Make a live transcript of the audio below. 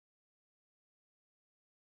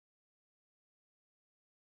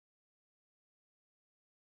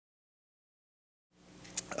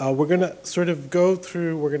We're going to sort of go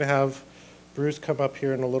through, we're going to have Bruce come up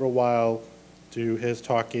here in a little while, do his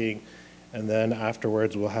talking, and then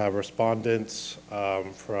afterwards we'll have respondents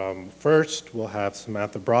from first, we'll have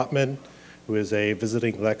Samantha Brotman, who is a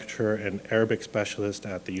visiting lecturer and Arabic specialist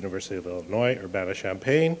at the University of Illinois,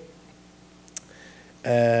 Urbana-Champaign,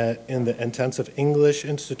 in the Intensive English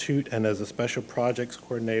Institute and as a special projects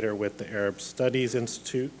coordinator with the Arab Studies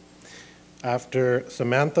Institute. After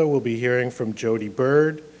Samantha, we'll be hearing from Jody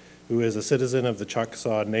Bird, who is a citizen of the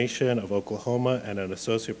Choctaw Nation of Oklahoma and an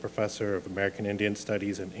associate professor of American Indian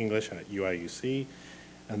Studies and English at UIUC,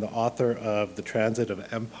 and the author of The Transit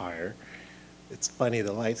of Empire. It's funny,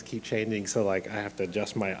 the lights keep changing, so like I have to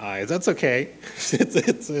adjust my eyes. That's okay.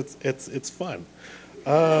 It's fun.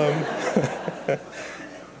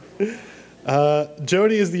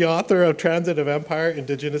 Jody is the author of Transit of Empire,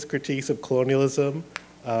 Indigenous Critiques of Colonialism,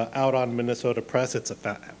 out on Minnesota Press. It's a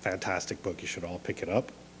fantastic book. You should all pick it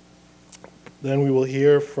up. Then we will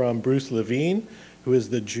hear from Bruce Levine, who is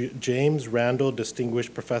the James Randall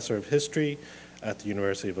Distinguished Professor of History at the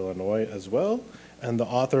University of Illinois as well, and the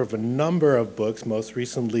author of a number of books, most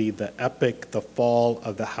recently the epic The Fall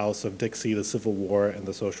of the House of Dixie, the Civil War and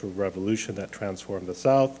the Social Revolution that Transformed the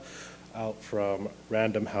South, out from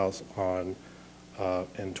Random House in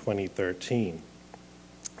 2013.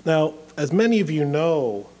 Now, as many of you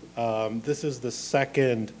know, this is the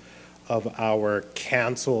second of our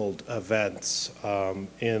canceled events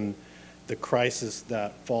in the crisis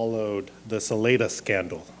that followed the Salada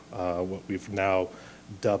scandal, what we've now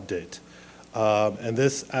dubbed it. And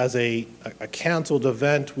this, as a canceled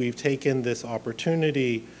event, we've taken this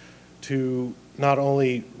opportunity to not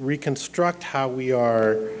only reconstruct how we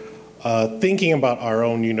are thinking about our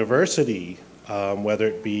own university, whether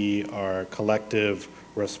it be our collective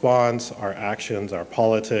response, our actions, our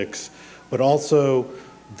politics, but also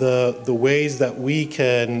the ways that we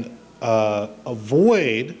can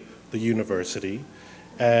avoid the university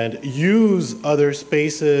and use other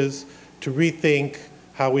spaces to rethink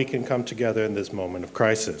how we can come together in this moment of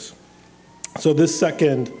crisis. So this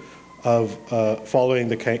second of following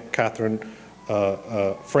the Catherine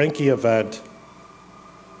Franke event,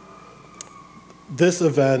 this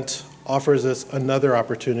event offers us another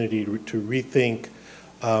opportunity to rethink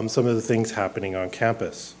some of the things happening on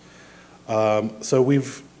campus. So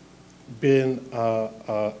we've been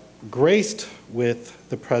graced with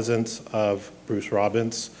the presence of Bruce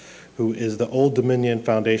Robbins, who is the Old Dominion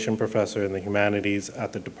Foundation Professor in the Humanities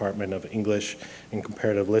at the Department of English and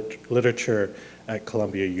Comparative Literature at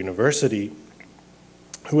Columbia University,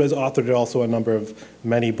 who has authored also a number of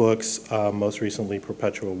many books, most recently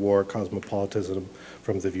Perpetual War, Cosmopolitanism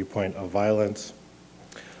from the Viewpoint of Violence.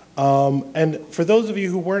 And for those of you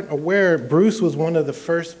who weren't aware, Bruce was one of the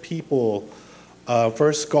first people,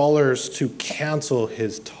 first scholars to cancel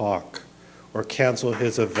his talk or cancel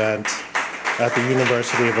his event at the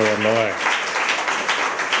University of Illinois.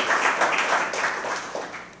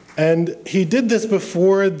 And he did this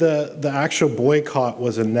before the actual boycott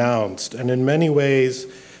was announced. And in many ways,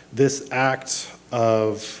 this act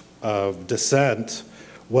of dissent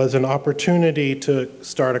was an opportunity to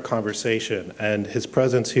start a conversation. And his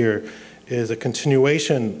presence here is a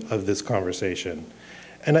continuation of this conversation.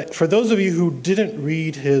 And for those of you who didn't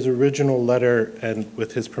read his original letter, and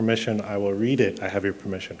with his permission, I will read it. I have your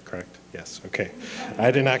permission, correct? Yes, okay.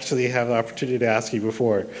 I didn't actually have the opportunity to ask you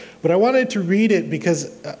before. But I wanted to read it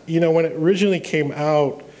because, you know, when it originally came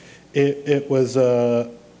out, it was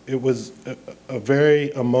a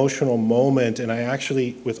very emotional moment. And I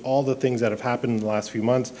actually, with all the things that have happened in the last few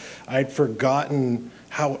months, I'd forgotten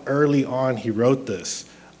how early on he wrote this.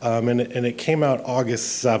 And it came out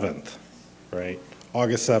August 7th, right?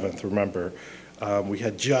 August 7th, remember, we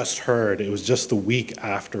had just heard, it was just the week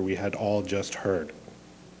after we had all just heard.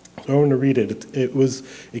 So I want to read it.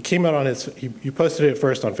 It came out on you posted it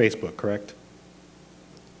first on Facebook, correct?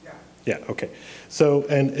 Yeah. Yeah, okay. So,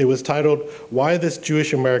 and it was titled, Why This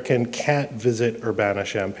Jewish American Can't Visit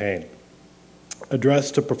Urbana-Champaign.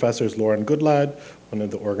 Addressed to Professors Lauren Goodlad, one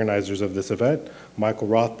of the organizers of this event, Michael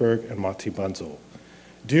Rothberg, and Mati Bunzel.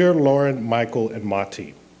 Dear Lauren, Michael, and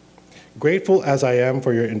Mati, grateful as I am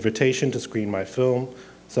for your invitation to screen my film.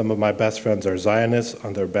 Some of my best friends are Zionists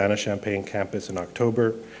on the Urbana-Champaign campus in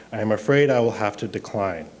October. I am afraid I will have to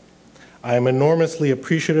decline. I am enormously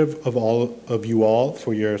appreciative of all of you all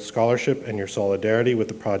for your scholarship and your solidarity with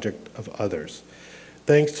the project of others.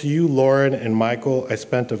 Thanks to you, Lauren and Michael, I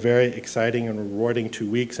spent a very exciting and rewarding 2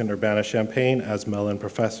 weeks in Urbana-Champaign as Mellon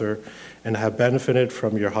Professor and have benefited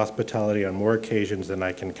from your hospitality on more occasions than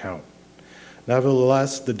I can count.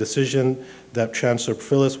 Nevertheless, the decision that Chancellor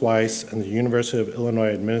Phyllis Weiss and the University of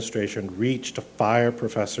Illinois administration reached to fire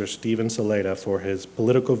Professor Stephen Saleta for his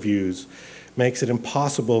political views makes it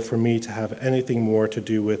impossible for me to have anything more to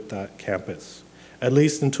do with that campus, at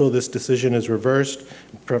least until this decision is reversed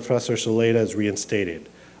and Professor Saleta is reinstated.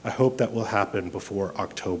 I hope that will happen before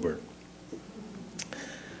October.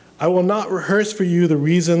 I will not rehearse for you the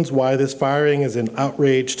reasons why this firing is an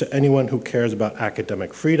outrage to anyone who cares about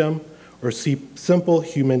academic freedom or simple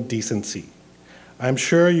human decency. I'm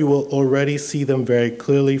sure you will already see them very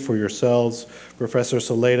clearly for yourselves. Professor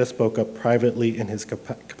Saleta spoke up privately in his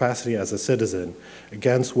capacity as a citizen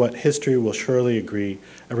against what history will surely agree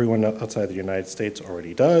everyone outside the United States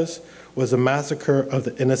already does, was a massacre of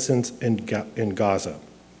the innocents in Gaza.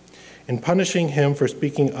 In punishing him for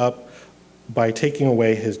speaking up by taking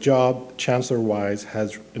away his job, Chancellor Weiss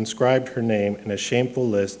has inscribed her name in a shameful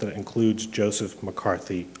list that includes Joseph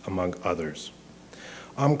McCarthy, among others.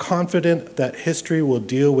 I'm confident that history will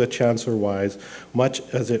deal with Chancellor Weiss much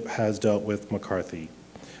as it has dealt with McCarthy.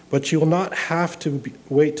 But she will not have to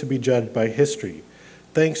wait to be judged by history.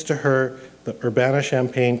 Thanks to her, the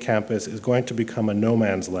Urbana-Champaign campus is going to become a no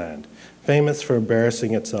man's land, famous for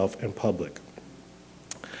embarrassing itself in public.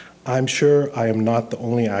 I'm sure I am not the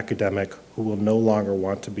only academic who will no longer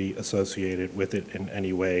want to be associated with it in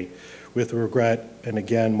any way. With regret, and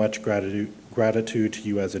again, much gratitude to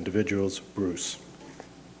you as individuals, Bruce.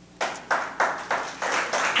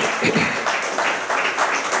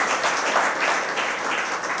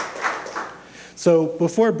 So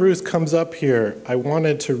before Bruce comes up here, I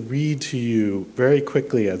wanted to read to you very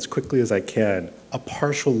quickly as I can, a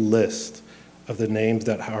partial list of the names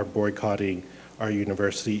that are boycotting our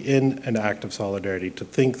university in an act of solidarity to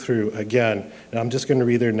think through, again, and I'm just going to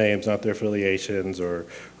read their names, not their affiliations or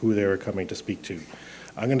who they were coming to speak to.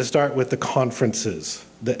 I'm going to start with the conferences.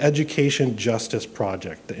 The Education Justice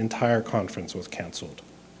Project, the entire conference was canceled.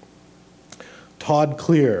 Todd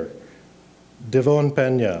Clear, Devon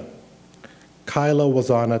Pena, Kyla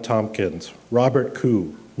Wazana Tompkins, Robert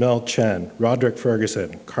Koo, Mel Chen, Roderick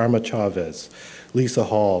Ferguson, Karma Chavez, Lisa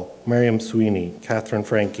Hall, Miriam Sweeney, Catherine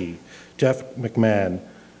Franke, Jeff McMahon,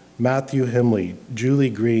 Matthew Himley,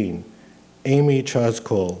 Julie Green, Amy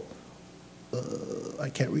Chazkol, I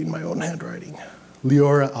can't read my own handwriting,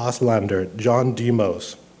 Leora Oslander, John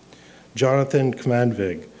Demos, Jonathan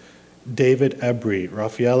Kmanvig, David Embry,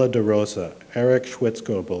 Rafaela De Rosa, Eric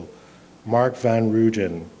Schwitzkobel, Mark Van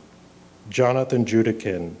Rugen, Jonathan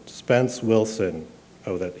Judikin, Spence Wilson,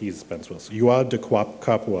 he's Spence Wilson, Yuad de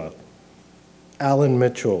Kapua, Alan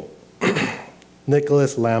Mitchell,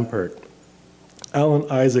 Nicholas Lampert, Alan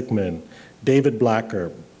Isaacman, David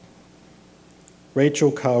Blacker,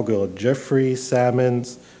 Rachel Cowgill, Jeffrey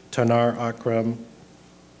Sammons, Tanar Akram,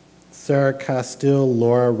 Sarah Castile,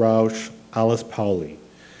 Laura Rausch, Alice Pauli.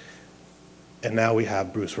 And now we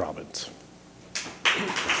have Bruce Robbins.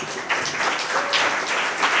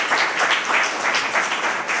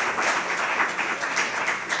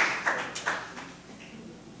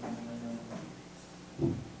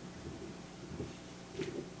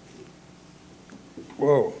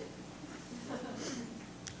 Whoa.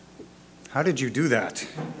 How did you do that?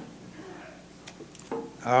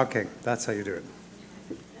 Okay, that's how you do it.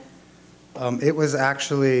 It was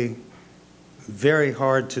actually very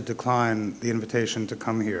hard to decline the invitation to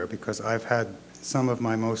come here because I've had some of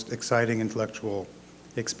my most exciting intellectual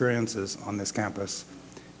experiences on this campus.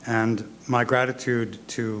 And my gratitude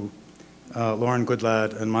to Lauren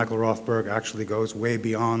Goodlad and Michael Rothberg actually goes way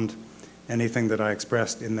beyond anything that I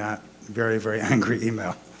expressed in that very, very angry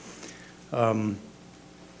email. And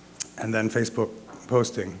then Facebook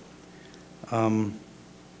posting. And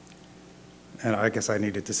I guess I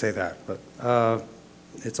needed to say that. But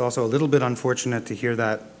it's also a little bit unfortunate to hear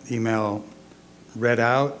that email read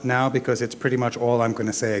out now because it's pretty much all I'm going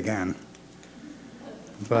to say again.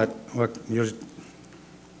 But look,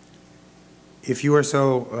 if you are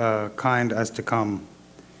so kind as to come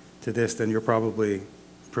to this, then you're probably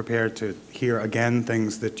prepared to hear again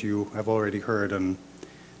things that you have already heard and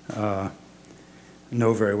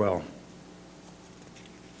know very well.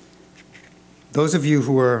 Those of you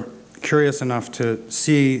who were curious enough to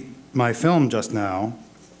see my film just now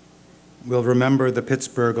will remember the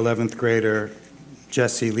Pittsburgh 11th grader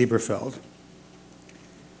Jesse Lieberfeld.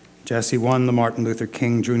 Jesse won the Martin Luther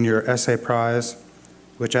King Jr. Essay Prize,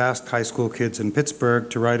 which asked high school kids in Pittsburgh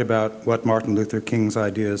to write about what Martin Luther King's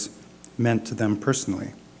ideas meant to them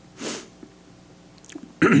personally.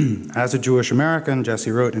 As a Jewish American,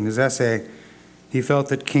 Jesse wrote in his essay, he felt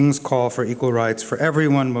that King's call for equal rights for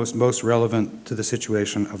everyone was most relevant to the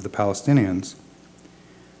situation of the Palestinians.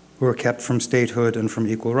 who are kept from statehood and from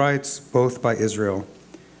equal rights, both by Israel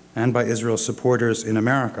and by Israel's supporters in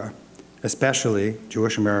America, especially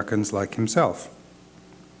Jewish Americans like himself.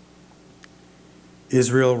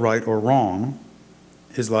 Israel, right or wrong,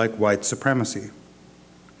 is like white supremacy.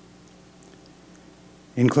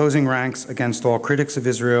 In closing ranks against all critics of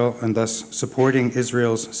Israel and thus supporting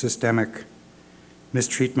Israel's systemic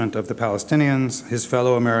mistreatment of the Palestinians, his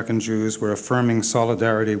fellow American Jews were affirming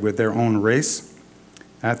solidarity with their own race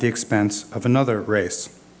at the expense of another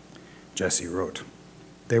race, Jesse wrote.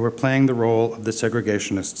 They were playing the role of the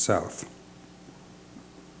segregationist South.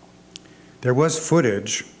 There was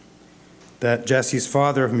footage that Jesse's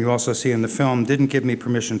father, whom you also see in the film, didn't give me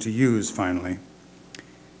permission to use, finally,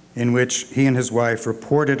 in which he and his wife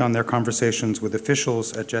reported on their conversations with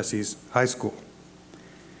officials at Jesse's high school.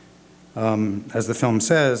 As the film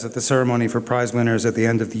says, at the ceremony for prize winners at the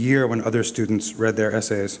end of the year when other students read their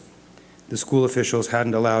essays, the school officials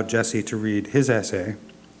hadn't allowed Jesse to read his essay.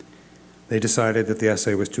 They decided that the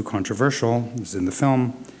essay was too controversial, this is in the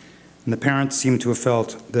film, and the parents seemed to have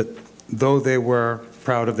felt that though they were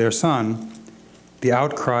proud of their son, the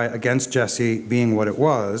outcry against Jesse being what it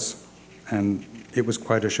was, and it was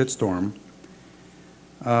quite a shitstorm,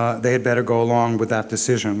 they had better go along with that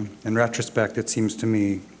decision. In retrospect, it seems to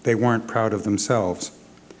me they weren't proud of themselves,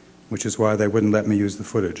 which is why they wouldn't let me use the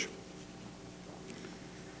footage.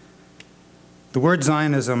 The word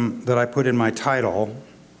Zionism that I put in my title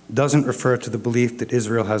doesn't refer to the belief that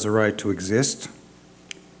Israel has a right to exist.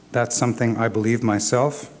 That's something I believe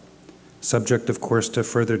myself, subject, of course, to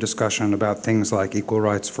further discussion about things like equal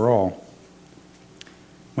rights for all.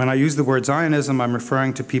 When I use the word Zionism, I'm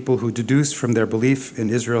referring to people who deduce from their belief in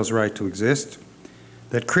Israel's right to exist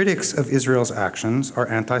that critics of Israel's actions are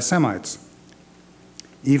anti-Semites,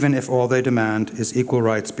 even if all they demand is equal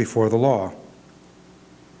rights before the law.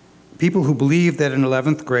 People who believe that an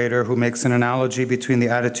 11th grader who makes an analogy between the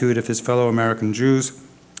attitude of his fellow American Jews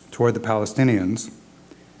toward the Palestinians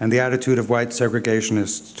and the attitude of white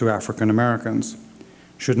segregationists to African Americans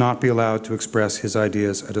should not be allowed to express his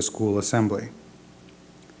ideas at a school assembly.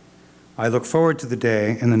 I look forward to the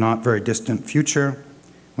day in the not very distant future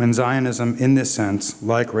when Zionism, in this sense,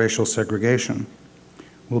 like racial segregation,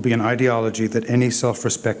 will be an ideology that any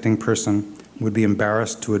self-respecting person would be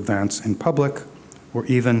embarrassed to advance in public or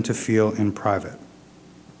even to feel in private.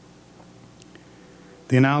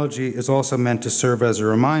 The analogy is also meant to serve as a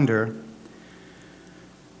reminder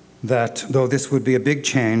that though this would be a big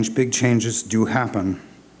change, big changes do happen.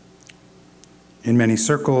 In many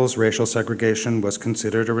circles, racial segregation was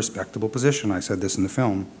considered a respectable position. I said this in the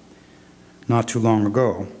film not too long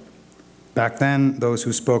ago. Back then, those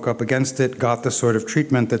who spoke up against it got the sort of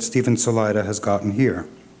treatment that Stephen Salaita has gotten here.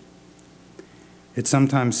 It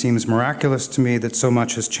sometimes seems miraculous to me that so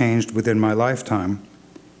much has changed within my lifetime,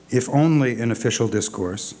 if only in official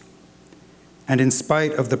discourse, and in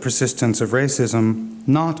spite of the persistence of racism,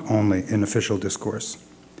 not only in official discourse,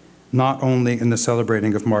 not only in the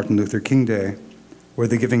celebrating of Martin Luther King Day or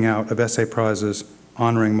the giving out of essay prizes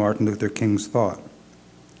honoring Martin Luther King's thought.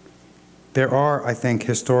 There are, I think,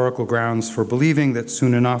 historical grounds for believing that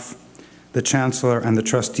soon enough, the Chancellor and the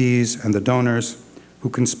trustees and the donors who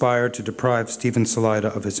conspired to deprive Stephen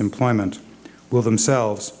Salaita of his employment will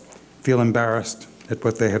themselves feel embarrassed at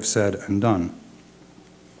what they have said and done.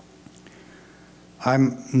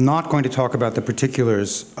 I'm not going to talk about the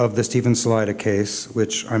particulars of the Stephen Salaita case,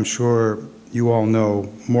 which I'm sure you all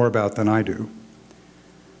know more about than I do.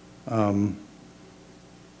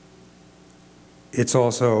 It's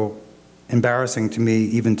also embarrassing to me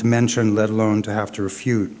even to mention, let alone to have to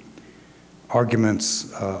refute,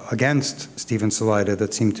 arguments against Stephen Salaita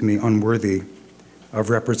that seem to me unworthy of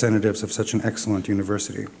representatives of such an excellent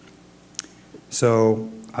university. So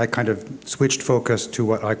I kind of switched focus to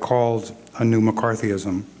what I called a new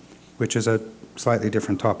McCarthyism, which is a slightly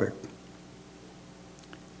different topic.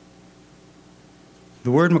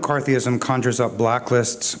 The word McCarthyism conjures up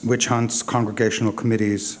blacklists, witch hunts, congressional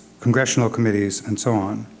committees, and so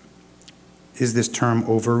on. Is this term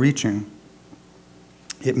overreaching?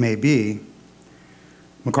 It may be.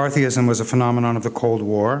 McCarthyism was a phenomenon of the Cold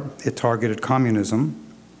War. It targeted communism.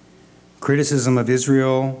 Criticism of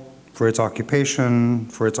Israel for its occupation,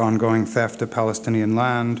 for its ongoing theft of Palestinian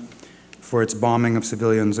land, for its bombing of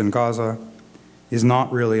civilians in Gaza, is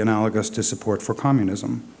not really analogous to support for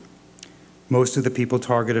communism. Most of the people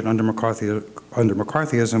targeted under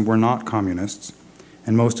McCarthyism were not communists,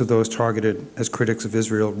 and most of those targeted as critics of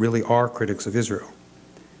Israel really are critics of Israel.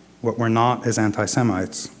 What we're not is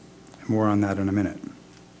anti-Semites. More on that in a minute.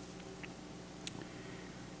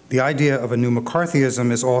 The idea of a new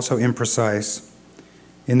McCarthyism is also imprecise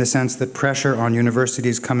in the sense that pressure on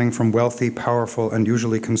universities coming from wealthy, powerful, and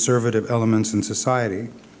usually conservative elements in society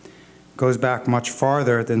goes back much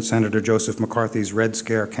farther than Senator Joseph McCarthy's Red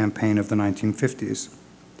Scare campaign of the 1950s.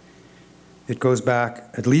 It goes back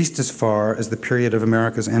at least as far as the period of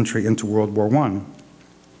America's entry into World War I.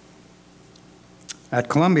 At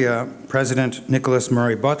Columbia, President Nicholas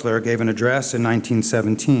Murray Butler gave an address in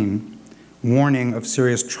 1917 warning of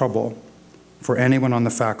serious trouble for anyone on the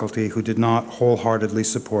faculty who did not wholeheartedly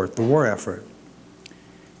support the war effort.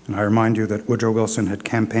 And I remind you that Woodrow Wilson had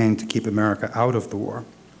campaigned to keep America out of the war.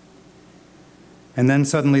 And then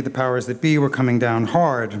suddenly the powers that be were coming down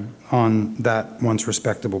hard on that once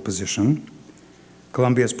respectable position.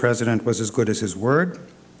 Columbia's president was as good as his word.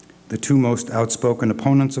 The two most outspoken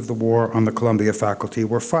opponents of the war on the Columbia faculty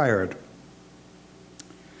were fired.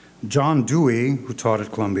 John Dewey, who taught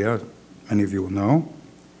at Columbia, many of you will know,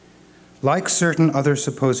 like certain other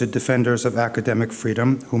supposed defenders of academic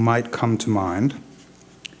freedom who might come to mind,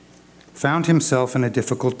 found himself in a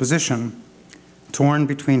difficult position, torn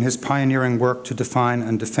between his pioneering work to define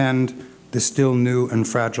and defend the still new and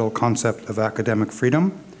fragile concept of academic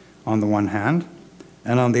freedom on the one hand,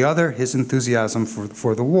 and on the other, his enthusiasm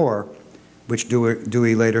for the war, which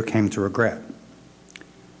Dewey later came to regret.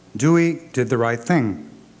 Dewey did the right thing.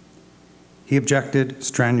 He objected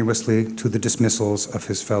strenuously to the dismissals of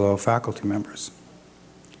his fellow faculty members.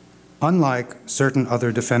 Unlike certain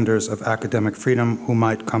other defenders of academic freedom who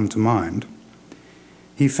might come to mind,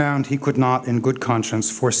 he found he could not in good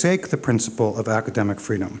conscience forsake the principle of academic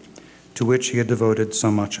freedom, to which he had devoted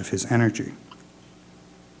so much of his energy.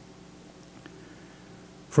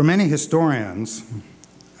 For many historians,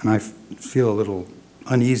 and I feel a little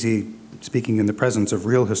uneasy speaking in the presence of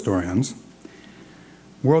real historians,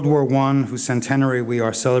 World War I, whose centenary we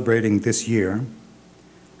are celebrating this year,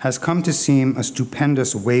 has come to seem a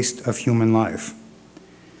stupendous waste of human life,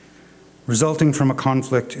 resulting from a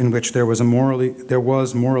conflict in which there was,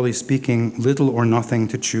 morally speaking, little or nothing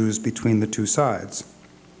to choose between the two sides.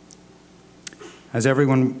 As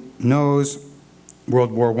everyone knows,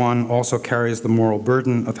 World War I also carries the moral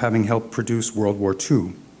burden of having helped produce World War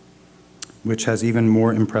II, which has even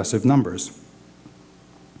more impressive numbers.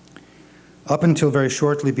 Up until very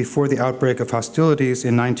shortly before the outbreak of hostilities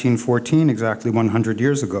in 1914, exactly 100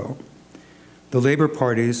 years ago, the labor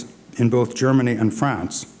parties in both Germany and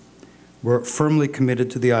France were firmly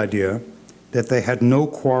committed to the idea that they had no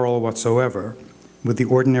quarrel whatsoever with the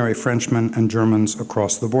ordinary Frenchmen and Germans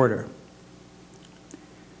across the border.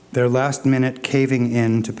 Their last-minute caving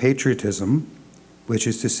in to patriotism, which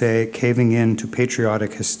is to say, caving in to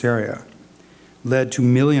patriotic hysteria, led to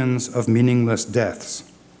millions of meaningless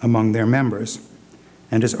deaths among their members,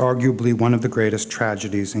 and is arguably one of the greatest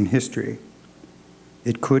tragedies in history.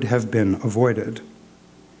 It could have been avoided.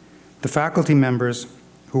 The faculty members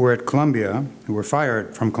who were at Columbia, who were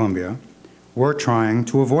fired from Columbia, were trying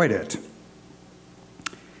to avoid it.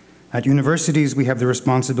 At universities, we have the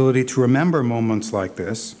responsibility to remember moments like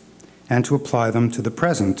this and to apply them to the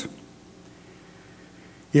present.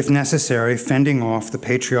 If necessary, fending off the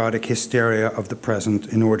patriotic hysteria of the present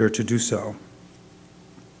in order to do so.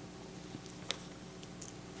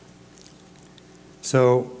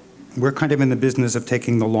 So we're kind of in the business of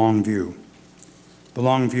taking the long view. The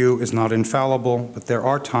long view is not infallible, but there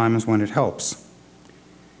are times when it helps.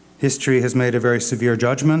 History has made a very severe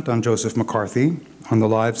judgment on Joseph McCarthy, on the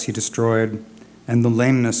lives he destroyed, and the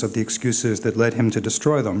lameness of the excuses that led him to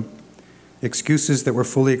destroy them, excuses that were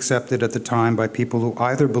fully accepted at the time by people who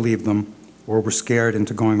either believed them or were scared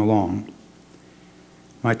into going along.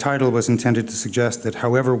 My title was intended to suggest that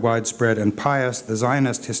however widespread and pious the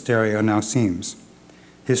Zionist hysteria now seems,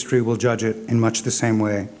 history will judge it in much the same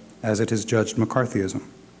way as it has judged McCarthyism,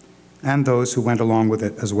 and those who went along with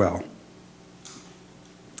it as well.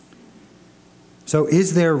 So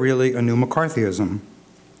is there really a new McCarthyism?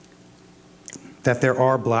 That there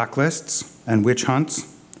are blacklists and witch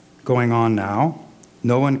hunts going on now,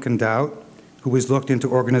 no one can doubt, who has looked into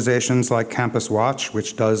organizations like Campus Watch,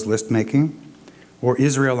 which does list making, or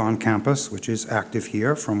Israel on Campus, which is active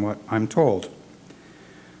here from what I'm told.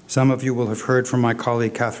 Some of you will have heard from my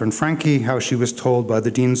colleague Catherine Franke how she was told by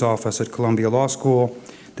the Dean's office at Columbia Law School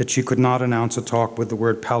that she could not announce a talk with the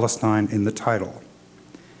word Palestine in the title.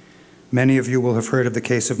 Many of you will have heard of the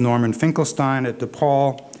case of Norman Finkelstein at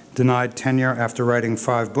DePaul, denied tenure after writing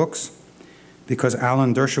 5 books because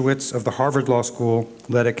Alan Dershowitz of the Harvard Law School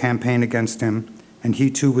led a campaign against him, and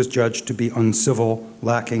he too was judged to be uncivil,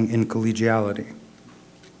 lacking in collegiality.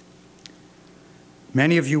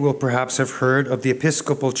 Many of you will perhaps have heard of the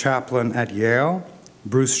Episcopal chaplain at Yale,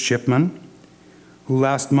 Bruce Shipman, who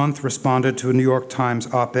last month responded to a New York Times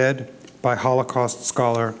op-ed by Holocaust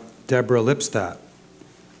scholar Deborah Lipstadt,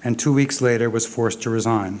 and 2 weeks later was forced to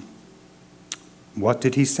resign. What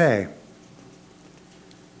did he say?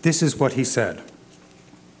 This is what he said.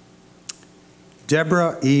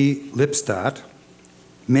 Deborah E. Lipstadt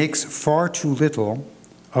makes far too little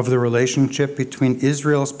of the relationship between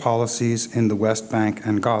Israel's policies in the West Bank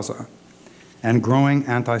and Gaza and growing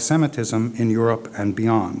anti-Semitism in Europe and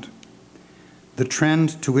beyond. The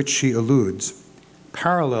trend to which she alludes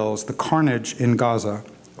parallels the carnage in Gaza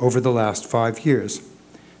over the last 5 years,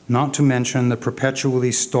 not to mention the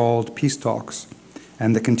perpetually stalled peace talks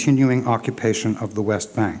and the continuing occupation of the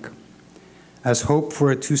West Bank. As hope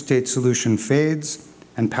for a two-state solution fades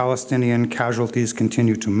and Palestinian casualties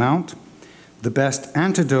continue to mount, the best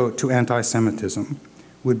antidote to anti-Semitism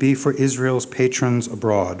would be for Israel's patrons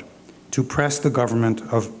abroad to press the government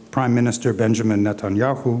of Prime Minister Benjamin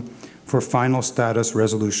Netanyahu for final status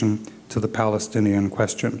resolution to the Palestinian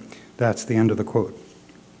question. That's the end of the quote.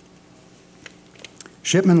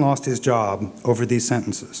 Shipman lost his job over these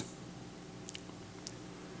sentences.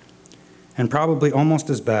 And probably almost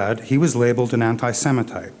as bad, he was labeled an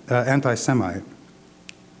anti-Semite.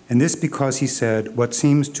 And this because he said what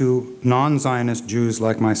seems to non-Zionist Jews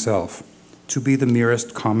like myself to be the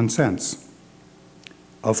merest common sense.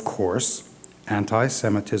 Of course,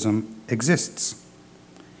 anti-Semitism exists.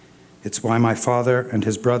 It's why my father and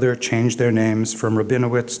his brother changed their names from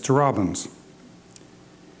Rabinowitz to Robbins.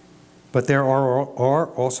 But there are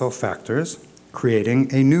also factors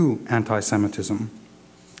creating a new anti-Semitism.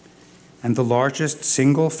 And the largest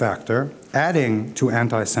single factor adding to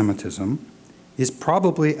anti-Semitism is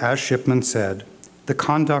probably, as Shipman said, the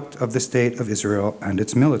conduct of the State of Israel and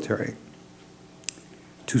its military.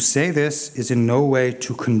 To say this is in no way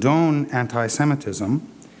to condone anti-Semitism,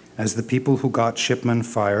 as the people who got Shipman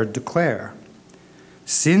fired declare.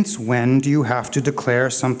 Since when do you have to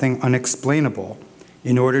declare something unexplainable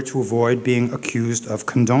in order to avoid being accused of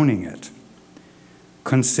condoning it?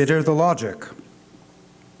 Consider the logic.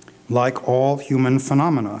 Like all human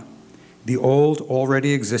phenomena, the old,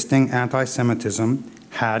 already existing anti-Semitism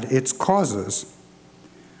had its causes.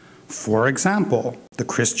 For example, the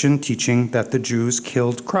Christian teaching that the Jews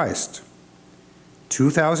killed Christ.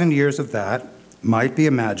 2,000 years of that might be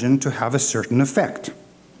imagined to have a certain effect.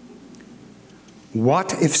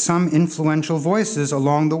 What if some influential voices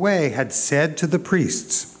along the way had said to the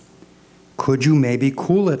priests, "Could you maybe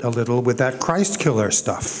cool it a little with that Christ killer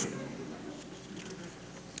stuff?"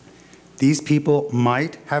 These people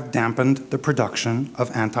might have dampened the production of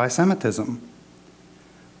anti-Semitism.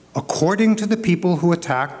 According to the people who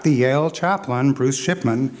attacked the Yale chaplain, Bruce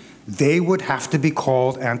Shipman, they would have to be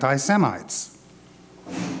called anti-Semites.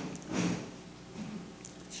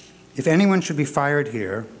 If anyone should be fired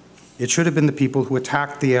here, it should have been the people who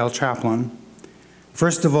attacked the Yale chaplain.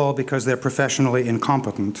 First of all, because they're professionally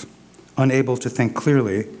incompetent, unable to think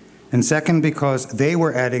clearly, and second, because they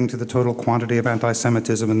were adding to the total quantity of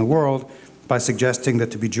anti-Semitism in the world by suggesting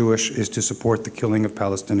that to be Jewish is to support the killing of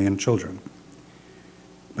Palestinian children.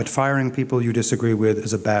 But firing people you disagree with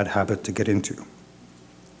is a bad habit to get into.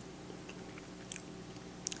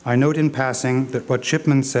 I note in passing that what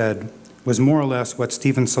Shipman said was more or less what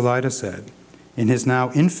Stephen Salaita said in his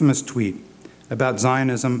now infamous tweet about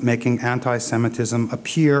Zionism making anti-Semitism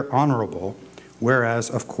appear honorable, whereas,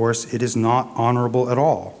 of course, it is not honorable at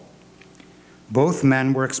all. Both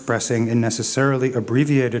men were expressing in necessarily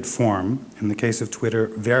abbreviated form, in the case of Twitter,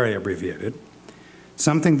 very abbreviated,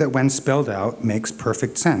 something that when spelled out makes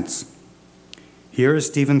perfect sense. Here is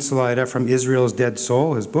Stephen Salaita from Israel's Dead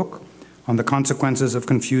Soul, his book, on the consequences of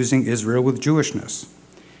confusing Israel with Jewishness.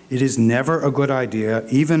 It is never a good idea,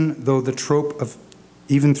 even through the trope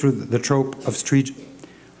of street.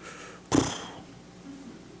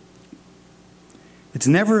 It's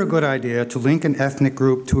never a good idea to link an ethnic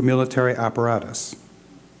group to a military apparatus.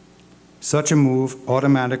 Such a move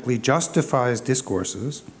automatically justifies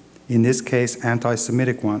discourses, in this case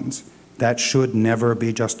anti-Semitic ones, that should never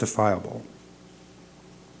be justifiable.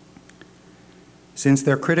 Since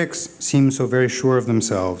their critics seem so very sure of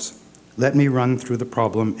themselves, let me run through the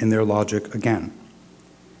problem in their logic again.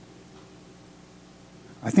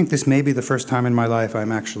 I think this may be the first time in my life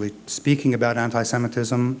I'm actually speaking about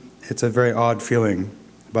anti-Semitism. It's a very odd feeling,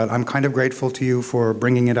 but I'm kind of grateful to you for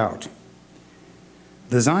bringing it out.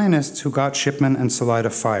 The Zionists who got Shipman and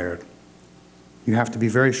Salaita fired, you have to be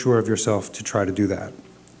very sure of yourself to try to do that,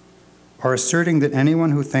 are asserting that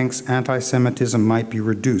anyone who thinks anti-Semitism might be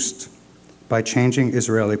reduced by changing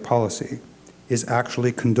Israeli policy is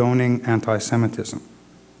actually condoning anti-Semitism.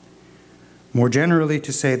 More generally,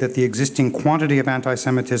 to say that the existing quantity of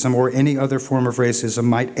anti-Semitism or any other form of racism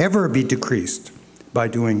might ever be decreased by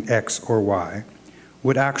doing X or Y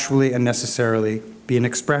would actually and necessarily be an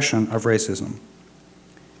expression of racism.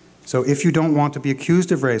 So if you don't want to be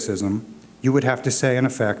accused of racism, you would have to say, in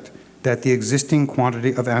effect, that the existing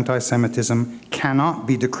quantity of anti-Semitism cannot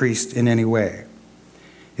be decreased in any way.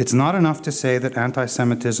 It's not enough to say that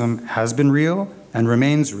anti-Semitism has been real and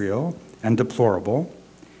remains real and deplorable.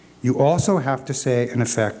 You also have to say, in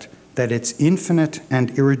effect, that it's infinite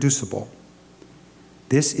and irreducible.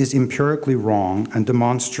 This is empirically wrong and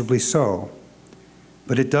demonstrably so,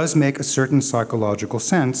 but it does make a certain psychological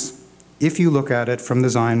sense if you look at it from the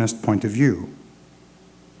Zionist point of view.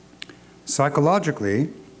 Psychologically,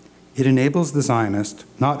 it enables the Zionist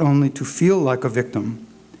not only to feel like a victim,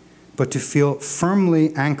 but to feel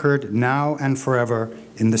firmly anchored now and forever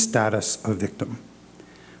in the status of victim.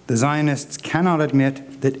 The Zionists cannot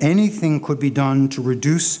admit that anything could be done to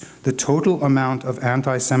reduce the total amount of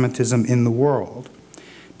anti-Semitism in the world,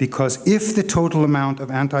 because if the total amount of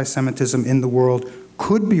anti-Semitism in the world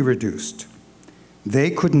could be reduced, they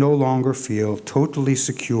could no longer feel totally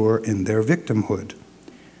secure in their victimhood,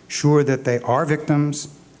 sure that they are victims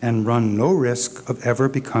and run no risk of ever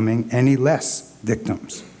becoming any less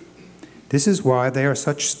victims. This is why they are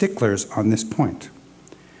such sticklers on this point.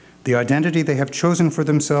 The identity they have chosen for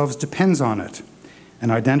themselves depends on it,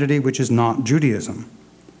 an identity which is not Judaism.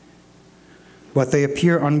 What they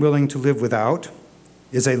appear unwilling to live without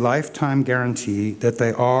is a lifetime guarantee that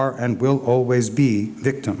they are and will always be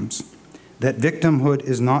victims, that victimhood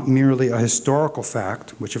is not merely a historical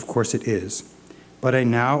fact, which of course it is, but a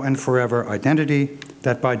now and forever identity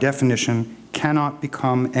that by definition cannot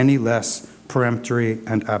become any less peremptory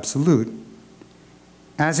and absolute,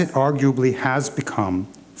 as it arguably has become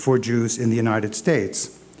for Jews in the United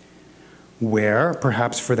States, where,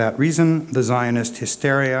 perhaps for that reason, the Zionist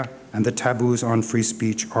hysteria and the taboos on free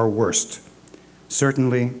speech are worst,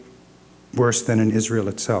 certainly worse than in Israel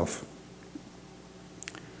itself.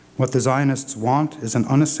 What the Zionists want is an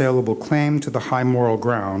unassailable claim to the high moral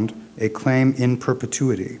ground, a claim in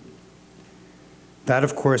perpetuity. That,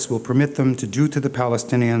 of course, will permit them to do to the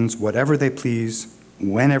Palestinians whatever they please,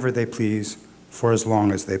 whenever they please, for as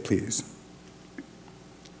long as they please.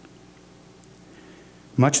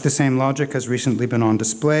 Much the same logic has recently been on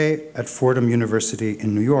display at Fordham University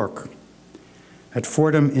in New York. At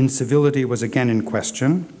Fordham, incivility was again in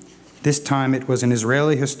question. This time it was an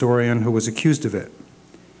Israeli historian who was accused of it.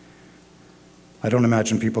 I don't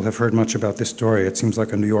imagine people have heard much about this story. It seems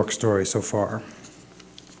like a New York story so far.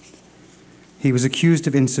 He was accused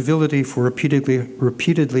of incivility for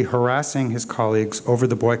repeatedly harassing his colleagues over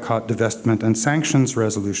the boycott, divestment, and sanctions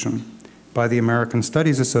resolution by the American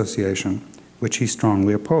Studies Association, which he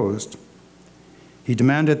strongly opposed. He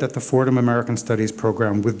demanded that the Fordham American Studies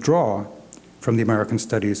program withdraw from the American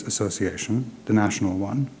Studies Association, the national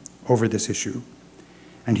one, over this issue.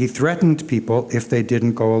 And he threatened people if they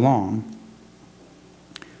didn't go along.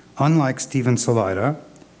 Unlike Stephen Salaita,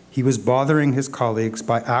 he was bothering his colleagues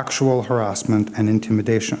by actual harassment and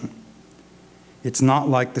intimidation. It's not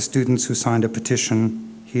like the students who signed a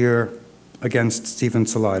petition here against Stephen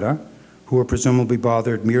Salaita, who were presumably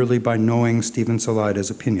bothered merely by knowing Stephen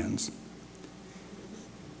Salaita's opinions.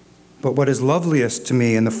 But what is loveliest to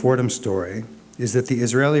me in the Fordham story is that the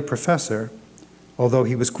Israeli professor, although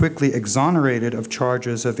he was quickly exonerated of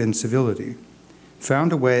charges of incivility,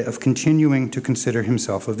 found a way of continuing to consider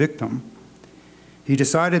himself a victim. He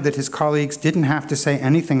decided that his colleagues didn't have to say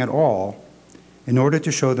anything at all in order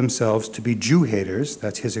to show themselves to be Jew haters,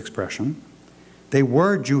 that's his expression. They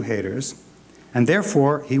were Jew haters, and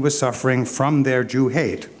therefore he was suffering from their Jew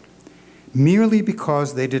hate, merely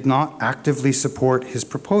because they did not actively support his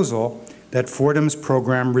proposal that Fordham's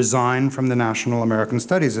program resign from the National American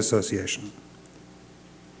Studies Association.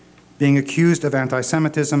 Being accused of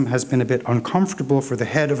anti-Semitism has been a bit uncomfortable for the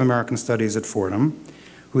head of American Studies at Fordham,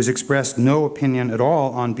 who has expressed no opinion at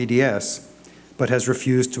all on BDS, but has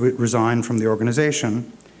refused to resign from the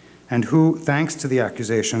organization, and who, thanks to the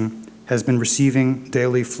accusation, has been receiving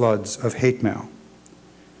daily floods of hate mail,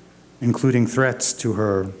 including threats to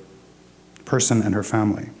her person and her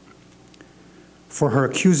family. For her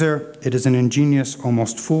accuser, it is an ingenious,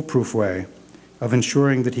 almost foolproof way of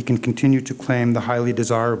ensuring that he can continue to claim the highly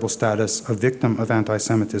desirable status of victim of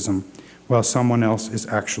anti-Semitism while someone else is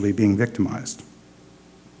actually being victimized.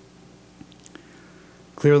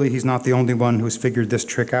 Clearly, he's not the only one who's figured this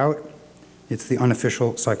trick out. It's the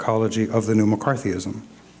unofficial psychology of the new McCarthyism.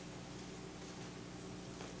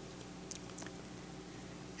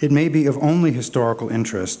 It may be of only historical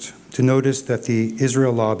interest to notice that the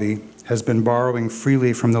Israel lobby has been borrowing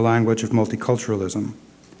freely from the language of multiculturalism.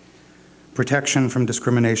 protection from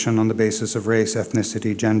discrimination on the basis of race,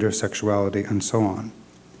 ethnicity, gender, sexuality, and so on.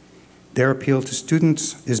 Their appeal to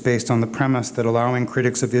students is based on the premise that allowing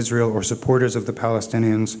critics of Israel or supporters of the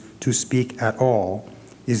Palestinians to speak at all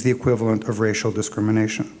is the equivalent of racial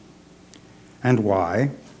discrimination. And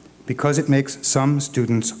why? Because it makes some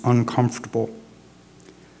students uncomfortable,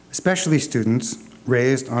 especially students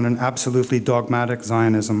raised on an absolutely dogmatic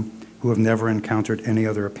Zionism who have never encountered any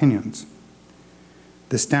other opinions.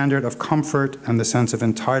 The standard of comfort and the sense of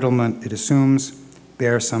entitlement it assumes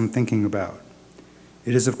bear some thinking about.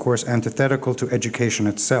 It is, of course, antithetical to education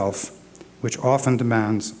itself, which often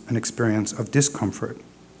demands an experience of discomfort.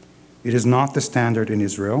 It is not the standard in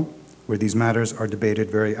Israel, where these matters are debated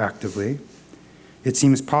very actively. It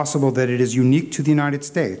seems possible that it is unique to the United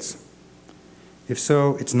States. If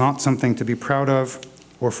so, it's not something to be proud of,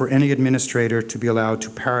 or for any administrator to be allowed to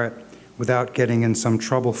parrot without getting in some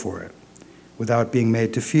trouble for it, without being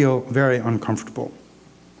made to feel very uncomfortable.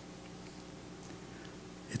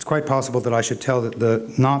 It's quite possible that I should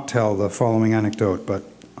not tell the following anecdote, but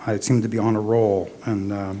I seem to be on a roll,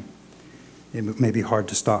 and it may be hard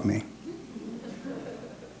to stop me.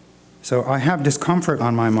 So I have discomfort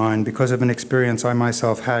on my mind because of an experience I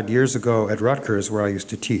myself had years ago at Rutgers, where I used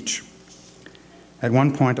to teach. At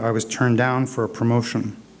one point, I was turned down for a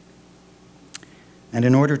promotion. And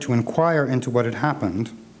in order to inquire into what had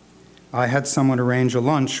happened, I had someone arrange a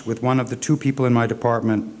lunch with one of the two people in my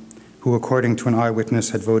department who, according to an eyewitness,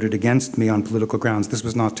 had voted against me on political grounds. This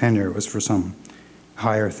was not tenure, it was for some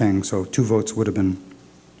higher thing, so 2 votes would have been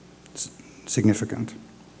significant.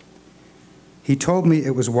 He told me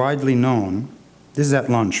it was widely known, this is at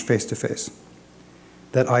lunch, face to face,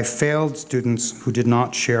 that I failed students who did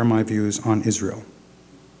not share my views on Israel.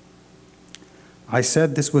 I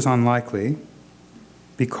said this was unlikely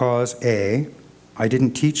because A, I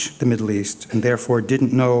didn't teach the Middle East and therefore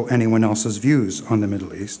didn't know anyone else's views on the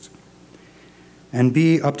Middle East. And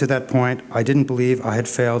B, up to that point, I didn't believe I had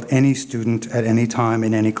failed any student at any time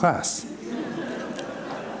in any class.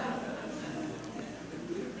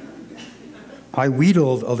 I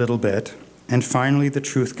wheedled a little bit, and finally the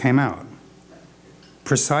truth came out.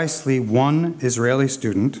 Precisely one Israeli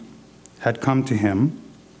student had come to him,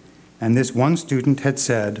 and this one student had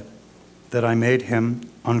said that I made him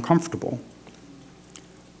uncomfortable.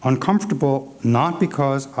 Uncomfortable not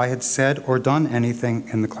because I had said or done anything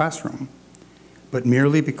in the classroom, but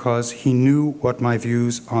merely because he knew what my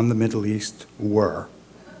views on the Middle East were.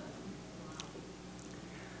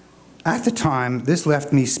 At the time, this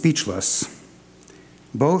left me speechless,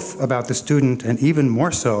 both about the student and even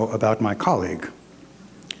more so about my colleague.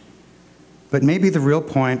 But maybe the real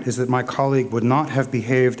point is that my colleague would not have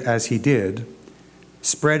behaved as he did,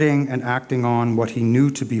 spreading and acting on what he knew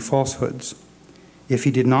to be falsehoods, if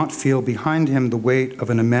he did not feel behind him the weight of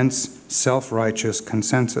an immense self-righteous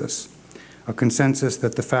consensus, a consensus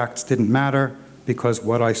that the facts didn't matter because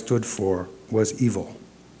what I stood for was evil.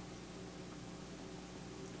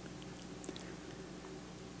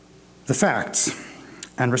 The facts,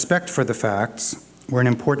 and respect for the facts, were an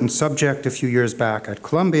important subject a few years back at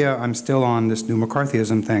Columbia. I'm still on this new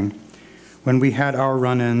McCarthyism thing, when we had our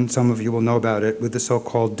run-in, some of you will know about it, with the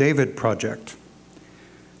so-called David Project.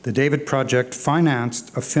 The David Project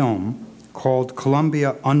financed a film called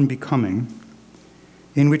Columbia Unbecoming,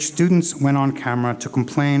 in which students went on camera to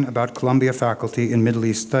complain about Columbia faculty in Middle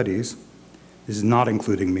East Studies, this is not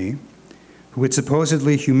including me, who had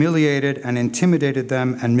supposedly humiliated and intimidated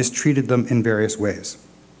them and mistreated them in various ways.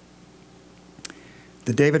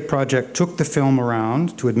 The David Project took the film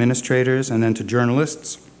around to administrators and then to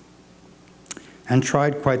journalists and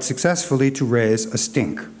tried quite successfully to raise a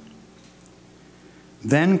stink.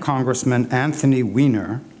 Then Congressman Anthony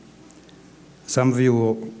Weiner, some of you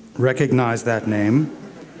will recognize that name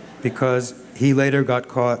because he later got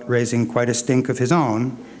caught raising quite a stink of his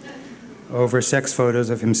own over sex photos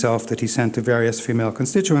of himself that he sent to various female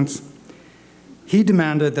constituents. He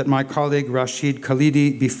demanded that my colleague Rashid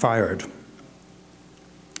Khalidi be fired.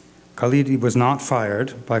 Khalidi was not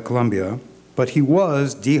fired by Columbia, but he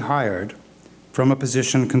was dehired from a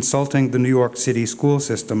position consulting the New York City school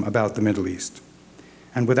system about the Middle East,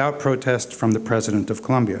 and without protest from the president of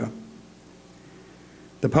Columbia.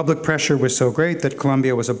 The public pressure was so great that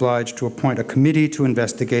Columbia was obliged to appoint a committee to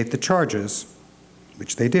investigate the charges,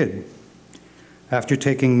 which they did. After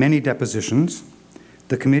taking many depositions,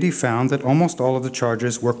 the committee found that almost all of the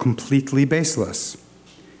charges were completely baseless.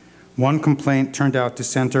 One complaint turned out to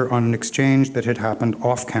center on an exchange that had happened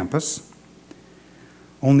off campus.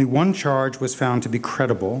 Only one charge was found to be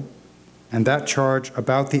credible, and that charge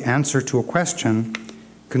about the answer to a question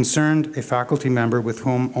concerned a faculty member with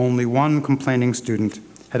whom only one complaining student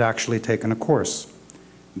had actually taken a course.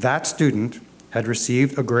 That student had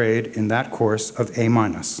received a grade in that course of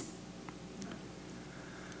A-.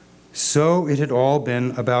 So it had all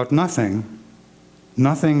been about nothing,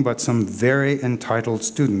 nothing but some very entitled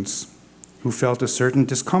students who felt a certain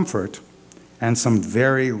discomfort and some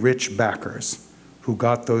very rich backers who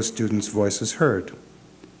got those students' voices heard.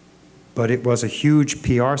 But it was a huge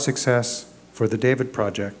PR success for the David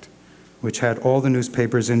Project, which had all the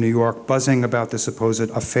newspapers in New York buzzing about the supposed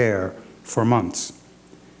affair for months.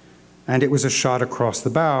 And it was a shot across the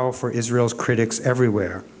bow for Israel's critics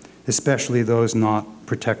everywhere, especially those not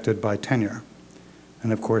protected by tenure.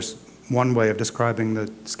 And of course, one way of describing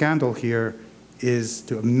the scandal here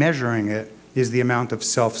is, measuring it, is the amount of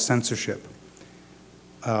self-censorship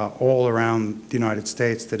all around the United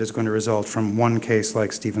States that is going to result from one case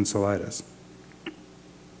like Stephen Salaida's.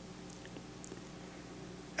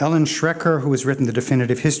 Ellen Schrecker, who has written The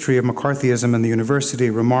Definitive History of McCarthyism in the University,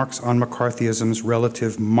 remarks on McCarthyism's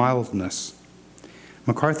relative mildness.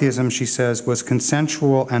 McCarthyism, she says, was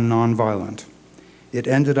consensual and nonviolent. It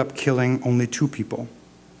ended up killing only 2 people.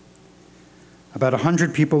 About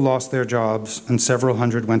 100 people lost their jobs and several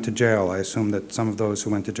hundred went to jail. I assume that some of those who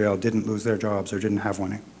went to jail didn't lose their jobs or didn't have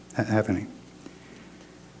any.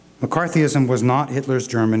 McCarthyism was not Hitler's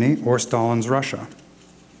Germany or Stalin's Russia.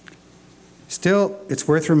 Still, it's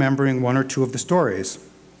worth remembering one or two of the stories.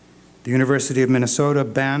 The University of Minnesota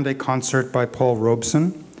banned a concert by Paul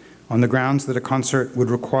Robeson on the grounds that a concert would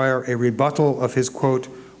require a rebuttal of his, quote,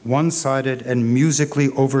 one-sided and musically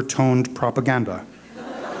overtoned propaganda.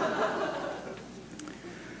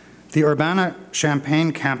 The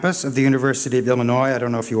Urbana-Champaign campus of the University of Illinois, I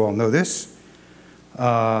don't know if you all know this,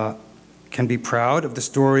 can be proud of the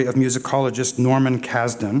story of musicologist Norman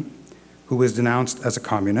Kasdan, who was denounced as a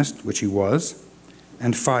communist, which he was,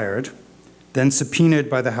 and fired, then subpoenaed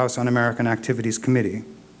by the House Un-American Activities Committee.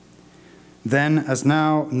 Then, as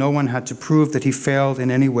now, no one had to prove that he failed in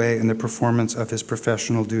any way in the performance of his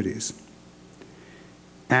professional duties.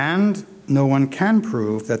 And no one can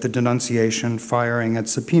prove that the denunciation, firing, and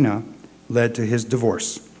subpoena led to his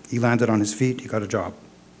divorce. He landed on his feet, he got a job.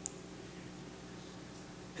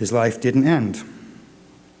 His life didn't end.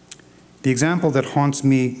 The example that haunts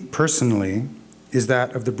me personally is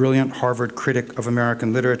that of the brilliant Harvard critic of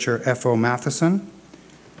American literature, F.O. Matheson,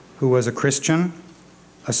 who was a Christian,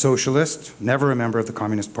 a socialist, never a member of the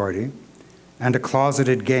Communist Party, and a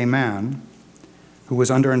closeted gay man who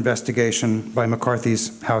was under investigation by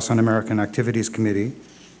McCarthy's House Un-American Activities Committee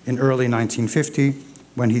in early 1950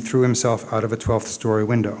 when he threw himself out of a 12th-story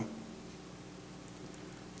window.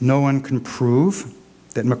 No one can prove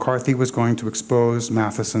that McCarthy was going to expose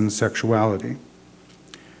Matheson's sexuality,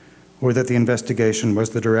 or that the investigation was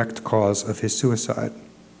the direct cause of his suicide.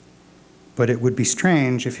 But it would be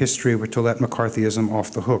strange if history were to let McCarthyism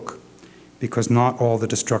off the hook, because not all the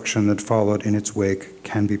destruction that followed in its wake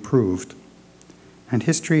can be proved. And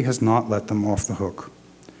history has not let them off the hook,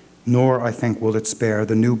 nor, I think, will it spare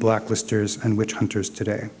the new blacklisters and witch hunters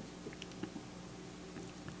today.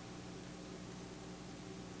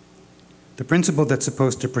 The principle that's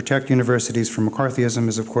supposed to protect universities from McCarthyism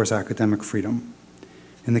is, of course, academic freedom.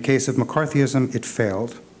 In the case of McCarthyism, it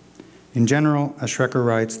failed. In general, as Schrecker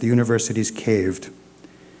writes, the universities caved.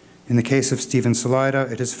 In the case of Stephen Salaida,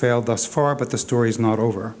 it has failed thus far, but the story is not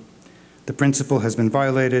over. The principle has been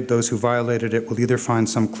violated. Those who violated it will either find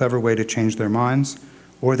some clever way to change their minds,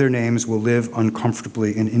 or their names will live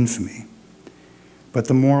uncomfortably in infamy. But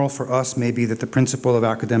the moral for us may be that the principle of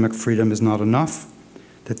academic freedom is not enough,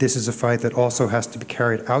 that this is a fight that also has to be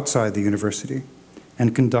carried outside the university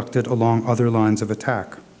and conducted along other lines of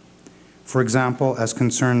attack. For example, as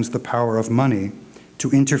concerns the power of money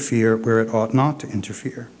to interfere where it ought not to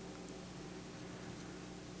interfere.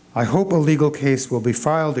 I hope a legal case will be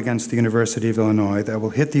filed against the University of Illinois that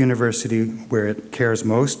will hit the university where it cares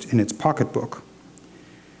most, in its pocketbook,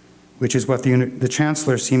 which is what the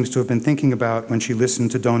chancellor seems to have been thinking about when she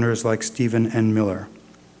listened to donors like Stephen N. Miller.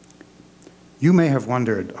 You may have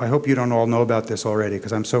wondered, I hope you don't all know about this already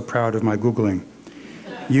because I'm so proud of my Googling.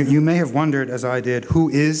 You may have wondered, as I did, who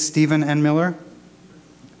is Stephen N. Miller?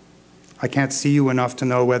 I can't see you enough to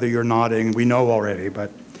know whether you're nodding. We know already,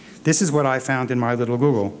 but this is what I found in my little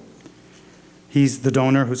Google. He's the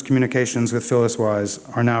donor whose communications with Phyllis Wise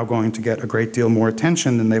are now going to get a great deal more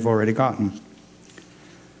attention than they've already gotten.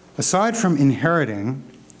 Aside from inheriting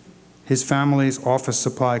his family's office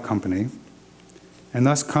supply company, and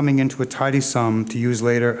thus coming into a tidy sum to use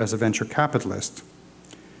later as a venture capitalist,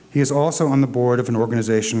 he is also on the board of an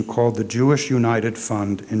organization called the Jewish United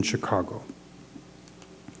Fund in Chicago.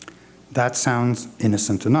 That sounds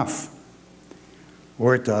innocent enough.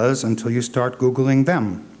 or it does until you start Googling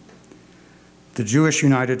them. The Jewish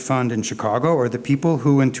United Fund in Chicago, or the people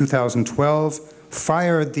who in 2012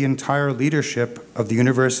 fired the entire leadership of the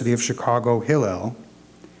University of Chicago Hillel,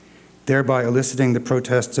 thereby eliciting the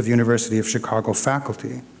protests of University of Chicago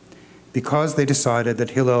faculty, because they decided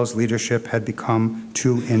that Hillel's leadership had become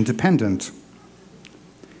too independent.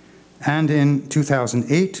 And in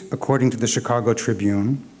 2008, according to the Chicago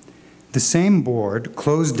Tribune, the same board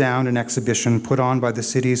closed down an exhibition put on by the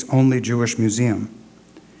city's only Jewish museum,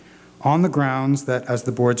 on the grounds that, as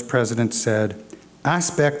the board's president said,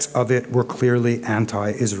 aspects of it were clearly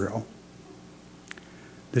anti-Israel.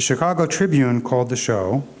 The Chicago Tribune called the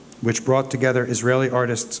show, which brought together Israeli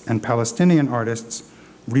artists and Palestinian artists,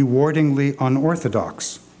 rewardingly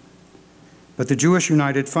unorthodox. But the Jewish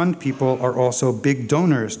United Fund people are also big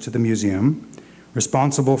donors to the museum,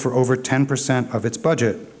 responsible for over 10% of its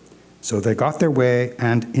budget. So they got their way,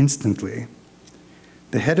 and instantly.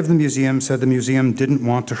 The head of the museum said the museum didn't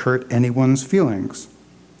want to hurt anyone's feelings.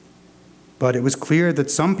 But it was clear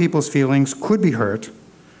that some people's feelings could be hurt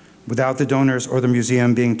without the donors or the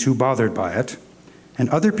museum being too bothered by it, and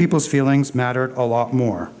other people's feelings mattered a lot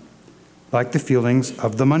more, like the feelings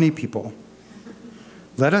of the money people.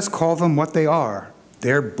 Let us call them what they are.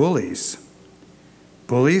 They're bullies.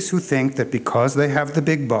 Bullies who think that because they have the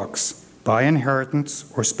big bucks, by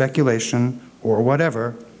inheritance or speculation or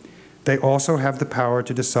whatever, they also have the power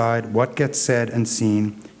to decide what gets said and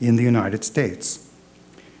seen in the United States.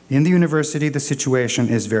 In the university, the situation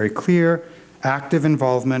is very clear. Active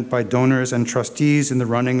involvement by donors and trustees in the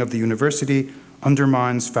running of the university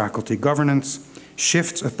undermines faculty governance,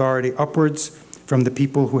 shifts authority upwards from the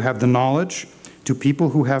people who have the knowledge to people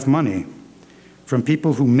who have money, from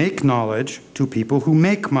people who make knowledge to people who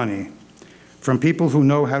make money, from people who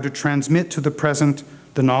know how to transmit to the present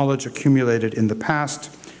the knowledge accumulated in the past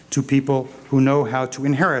to people who know how to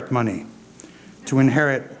inherit money, to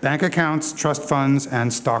inherit bank accounts, trust funds,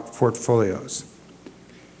 and stock portfolios.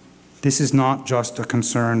 This is not just a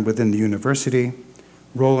concern within the university.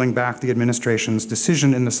 Rolling back the administration's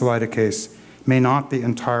decision in the Salida case may not be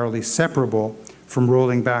entirely separable from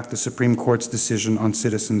rolling back the Supreme Court's decision on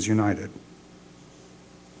Citizens United.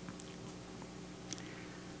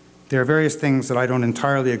 There are various things that I don't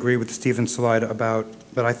entirely agree with Stephen Salida about,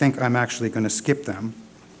 but I think I'm actually going to skip them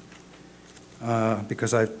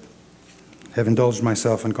because I have indulged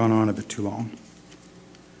myself and gone on a bit too long.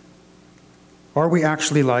 Are we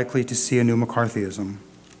actually likely to see a new McCarthyism,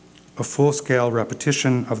 a full-scale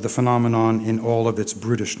repetition of the phenomenon in all of its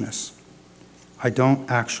brutishness? I don't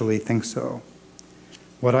actually think so.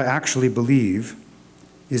 What I actually believe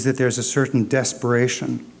is that there's a certain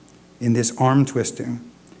desperation in this arm-twisting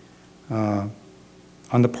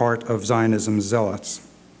on the part of Zionism's zealots.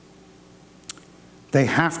 They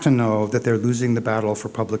have to know that they're losing the battle for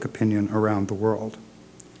public opinion around the world.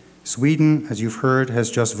 Sweden, as you've heard,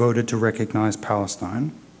 has just voted to recognize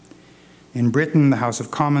Palestine. In Britain, the House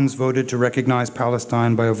of Commons voted to recognize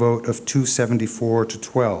Palestine by a vote of 274 to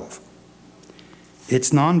 12.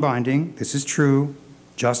 It's non-binding, this is true,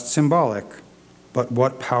 just symbolic, but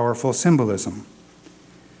what powerful symbolism.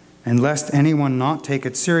 And lest anyone not take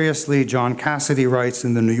it seriously, John Cassidy writes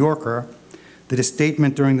in The New Yorker that a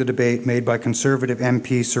statement during the debate made by Conservative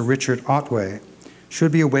MP Sir Richard Otway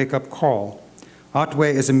should be a wake-up call.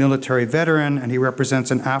 Otway is a military veteran, and he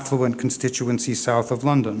represents an affluent constituency south of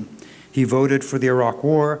London. He voted for the Iraq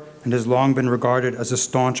War and has long been regarded as a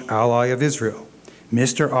staunch ally of Israel.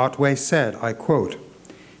 Mr. Otway said, I quote,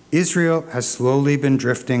 "Israel has slowly been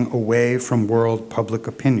drifting away from world public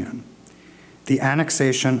opinion. The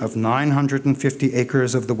annexation of 950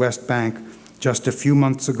 acres of the West Bank just a few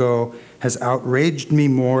months ago has outraged me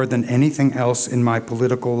more than anything else in my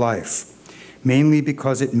political life, mainly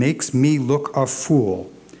because it makes me look a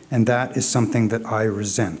fool, and that is something that I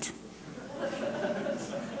resent."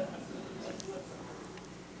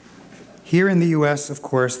 Here in the US, of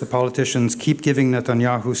course, the politicians keep giving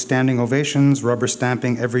Netanyahu standing ovations, rubber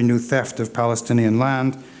stamping every new theft of Palestinian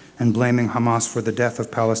land, and blaming Hamas for the death of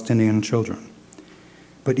Palestinian children.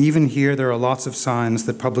 But even here, there are lots of signs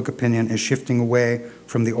that public opinion is shifting away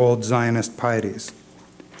from the old Zionist pieties.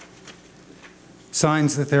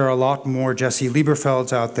 Signs that there are a lot more Jesse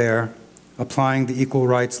Lieberfelds out there applying the equal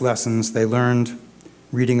rights lessons they learned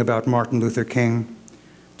reading about Martin Luther King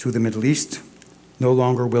to the Middle East, no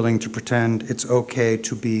longer willing to pretend it's okay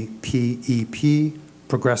to be PEP,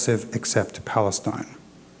 progressive except Palestine.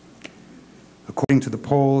 According to the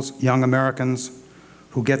polls, young Americans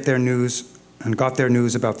who get their news and got their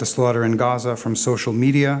news about the slaughter in Gaza from social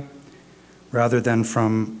media rather than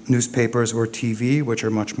from newspapers or TV, which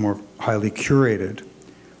are much more highly curated,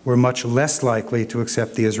 were much less likely to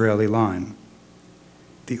accept the Israeli line.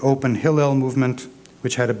 The Open Hillel movement,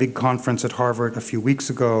 which had a big conference at Harvard a few weeks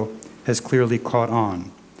ago, has clearly caught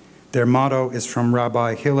on. Their motto is from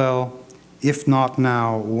Rabbi Hillel, "If not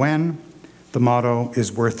now, when?" The motto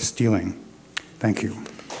is worth stealing. Thank you.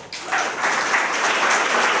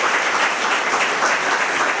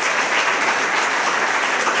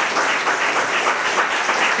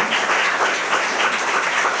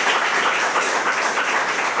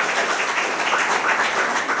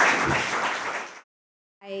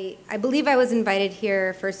 I believe I was invited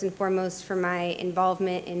here first and foremost for my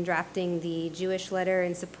involvement in drafting the Jewish letter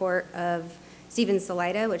in support of Stephen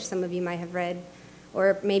Salaita, which some of you might have read,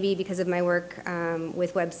 or maybe because of my work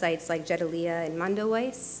with websites like Jedalia and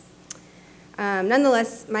Mondoweiss.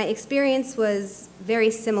 Nonetheless, my experience was very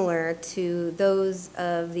similar to those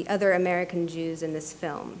of the other American Jews in this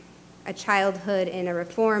film. A childhood in a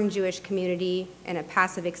Reform Jewish community and a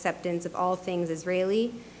passive acceptance of all things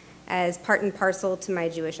Israeli as part and parcel to my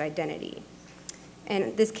Jewish identity.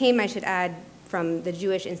 And this came, I should add, from the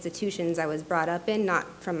Jewish institutions I was brought up in, not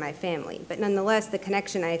from my family. But nonetheless, the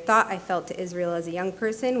connection I thought I felt to Israel as a young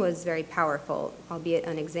person was very powerful, albeit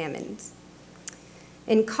unexamined.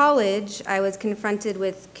 In college, I was confronted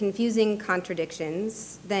with confusing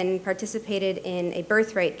contradictions, then participated in a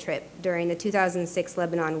birthright trip during the 2006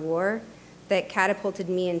 Lebanon War that catapulted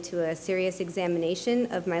me into a serious examination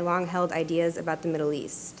of my long-held ideas about the Middle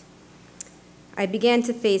East. I began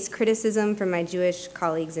to face criticism from my Jewish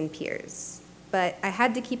colleagues and peers, but I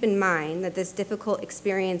had to keep in mind that this difficult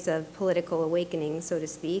experience of political awakening, so to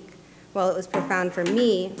speak, while it was profound for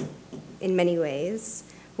me in many ways,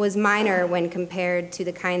 was minor when compared to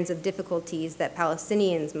the kinds of difficulties that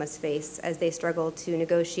Palestinians must face as they struggle to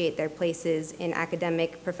negotiate their places in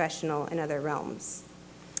academic, professional, and other realms.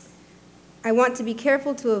 I want to be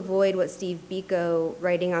careful to avoid what Steve Biko,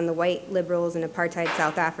 writing on the white liberals in apartheid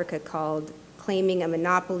South Africa, called claiming a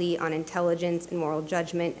monopoly on intelligence and moral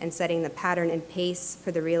judgment and setting the pattern and pace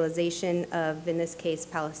for the realization of, in this case,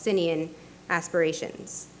 Palestinian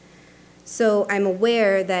aspirations. So I'm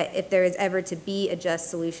aware that if there is ever to be a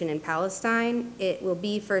just solution in Palestine, it will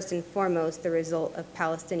be first and foremost the result of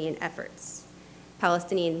Palestinian efforts.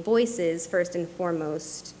 Palestinian voices, first and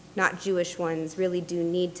foremost, not Jewish ones, really do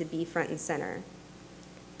need to be front and center.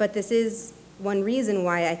 But this is one reason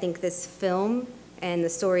why I think this film and the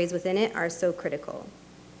stories within it are so critical.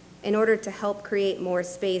 In order to help create more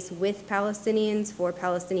space with Palestinians for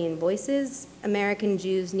Palestinian voices, American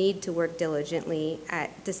Jews need to work diligently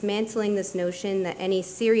at dismantling this notion that any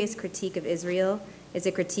serious critique of Israel is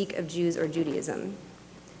a critique of Jews or Judaism.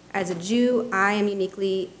 As a Jew, I am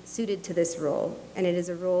uniquely suited to this role, and it is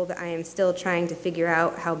a role that I am still trying to figure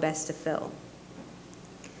out how best to fill.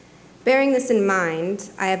 Bearing this in mind,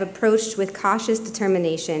 I have approached with cautious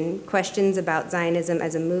determination questions about Zionism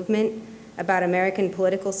as a movement, about American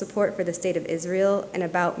political support for the State of Israel, and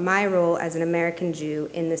about my role as an American Jew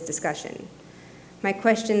in this discussion. My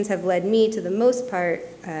questions have led me, to the most part,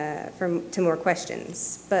 to more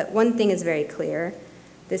questions. But one thing is very clear.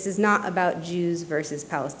 This is not about Jews versus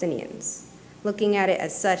Palestinians. Looking at it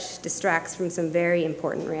as such distracts from some very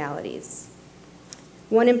important realities.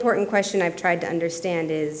 One important question I've tried to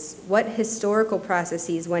understand is what historical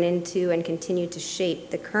processes went into and continue to shape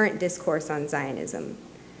the current discourse on Zionism.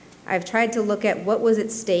 I've tried to look at what was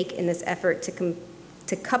at stake in this effort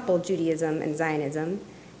to couple Judaism and Zionism,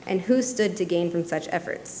 and who stood to gain from such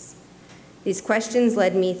efforts. These questions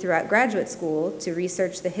led me throughout graduate school to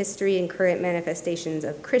research the history and current manifestations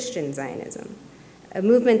of Christian Zionism, a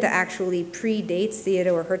movement that actually predates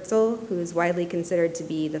Theodor Herzl, who is widely considered to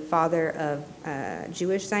be the father of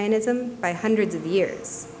Jewish Zionism, by hundreds of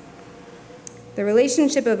years. The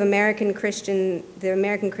relationship of the American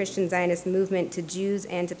Christian Zionist movement to Jews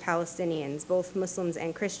and to Palestinians, both Muslims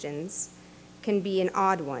and Christians, can be an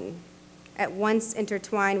odd one, at once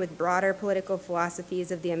intertwined with broader political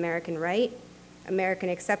philosophies of the American right, American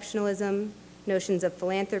exceptionalism, notions of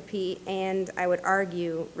philanthropy, and, I would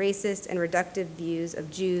argue, racist and reductive views of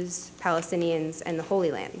Jews, Palestinians, and the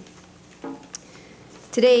Holy Land.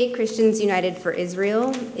 Today, Christians United for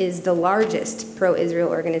Israel is the largest pro-Israel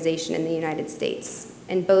organization in the United States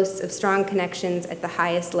and boasts of strong connections at the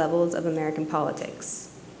highest levels of American politics.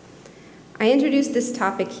 I introduced this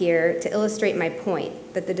topic here to illustrate my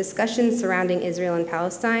point that the discussion surrounding Israel and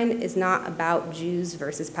Palestine is not about Jews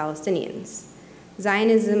versus Palestinians.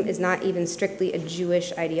 Zionism is not even strictly a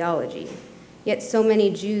Jewish ideology, yet so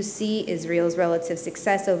many Jews see Israel's relative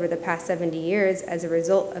success over the past 70 years as a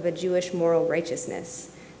result of a Jewish moral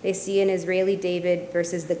righteousness. They see an Israeli David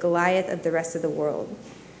versus the Goliath of the rest of the world.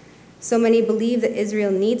 So many believe that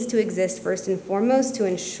Israel needs to exist first and foremost to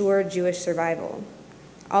ensure Jewish survival.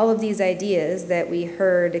 All of these ideas that we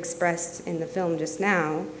heard expressed in the film just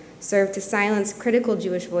now serve to silence critical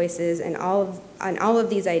Jewish voices, and all of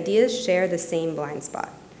these ideas share the same blind spot.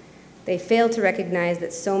 They fail to recognize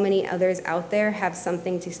that so many others out there have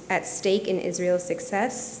something at stake in Israel's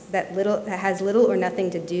success that has little or nothing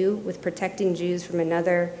to do with protecting Jews from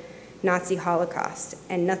another Nazi Holocaust,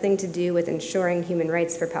 and nothing to do with ensuring human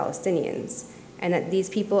rights for Palestinians, and that these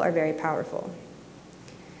people are very powerful.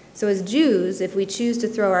 So as Jews, if we choose to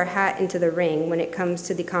throw our hat into the ring when it comes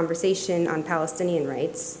to the conversation on Palestinian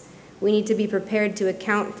rights, we need to be prepared to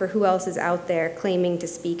account for who else is out there claiming to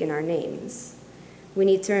speak in our names. We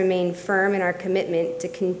need to remain firm in our commitment to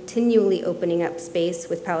continually opening up space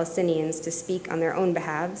with Palestinians to speak on their own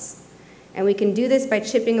behalves. And we can do this by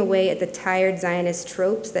chipping away at the tired Zionist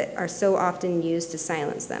tropes that are so often used to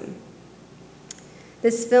silence them.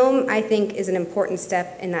 This film, I think, is an important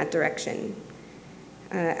step in that direction.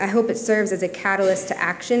 I hope it serves as a catalyst to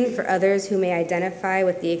action for others who may identify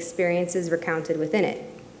with the experiences recounted within it.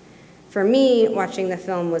 For me, watching the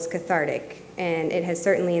film was cathartic, and it has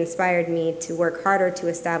certainly inspired me to work harder to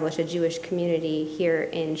establish a Jewish community here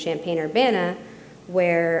in Champaign-Urbana,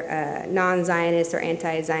 where non-Zionist or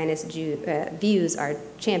anti-Zionist views are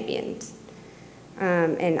championed.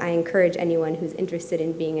 And I encourage anyone who's interested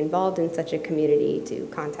in being involved in such a community to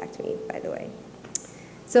contact me, by the way.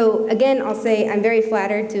 So again, I'll say I'm very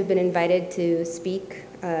flattered to have been invited to speak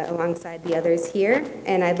alongside the others here,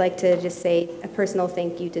 and I'd like to just say a personal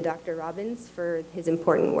thank you to Dr. Robbins for his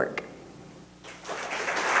important work.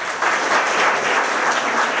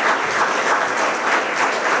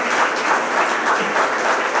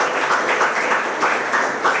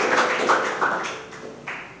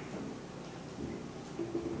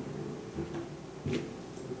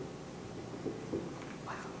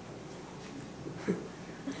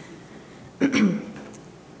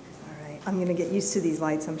 I'm going to get used to these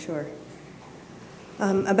lights, I'm sure.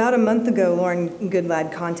 About a month ago, Lauren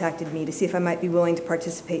Goodlad contacted me to see if I might be willing to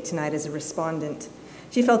participate tonight as a respondent.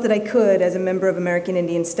 She felt that I could, as a member of American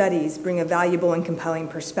Indian Studies, bring a valuable and compelling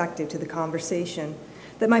perspective to the conversation,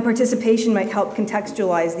 that my participation might help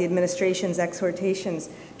contextualize the administration's exhortations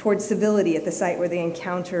towards civility at the site where they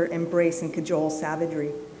encounter, embrace, and cajole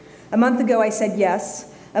savagery. A month ago, I said yes.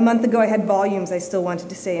 A month ago, I had volumes I still wanted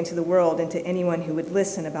to say into the world and to anyone who would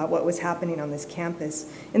listen about what was happening on this campus,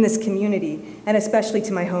 in this community, and especially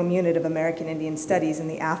to my home unit of American Indian Studies in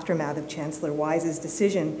the aftermath of Chancellor Wise's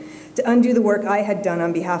decision to undo the work I had done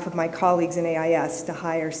on behalf of my colleagues in AIS to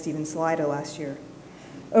hire Stephen Salaido last year.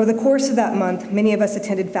 Over the course of that month, many of us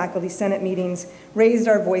attended faculty senate meetings, raised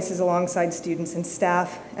our voices alongside students and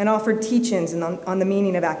staff, and offered teach-ins on the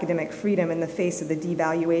meaning of academic freedom in the face of the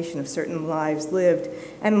devaluation of certain lives lived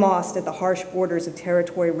and lost at the harsh borders of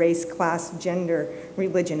territory, race, class, gender,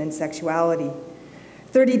 religion, and sexuality.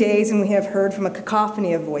 30 days, and we have heard from a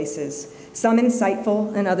cacophony of voices, some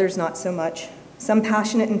insightful and others not so much, some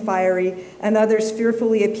passionate and fiery, and others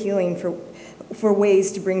fearfully appealing for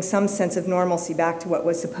ways to bring some sense of normalcy back to what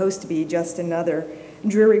was supposed to be just another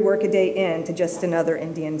dreary workaday end to just another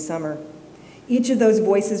Indian summer. Each of those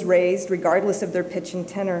voices raised, regardless of their pitch and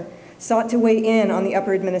tenor, sought to weigh in on the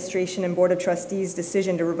upper administration and Board of Trustees'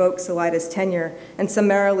 decision to revoke Salaido's tenure and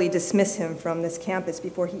summarily dismiss him from this campus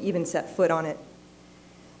before he even set foot on it.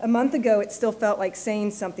 A month ago, it still felt like saying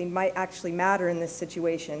something might actually matter in this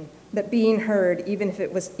situation, that being heard, even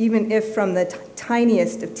if from the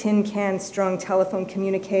tiniest of tin can strung telephone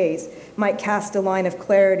communiques, might cast a line of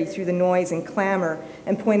clarity through the noise and clamor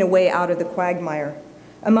and point a way out of the quagmire.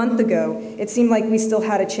 A month ago, it seemed like we still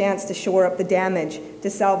had a chance to shore up the damage, to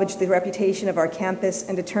salvage the reputation of our campus,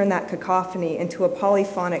 and to turn that cacophony into a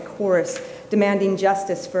polyphonic chorus demanding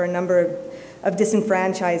justice for a number of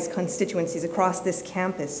disenfranchised constituencies across this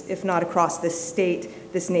campus, if not across this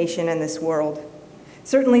state, this nation, and this world.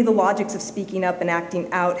 Certainly the logics of speaking up and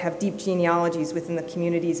acting out have deep genealogies within the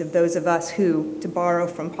communities of those of us who, to borrow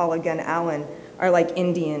from Paula Gunn Allen, are like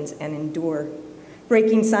Indians and endure.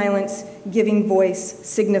 Breaking silence, giving voice,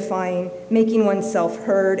 signifying, making oneself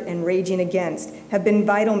heard, and raging against have been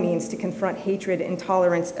vital means to confront hatred,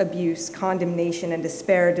 intolerance, abuse, condemnation, and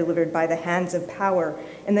despair delivered by the hands of power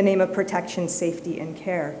in the name of protection, safety, and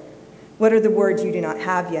care. What are the words you do not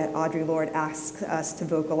have yet? Audre Lorde asks us to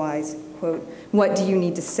vocalize. Quote, what do you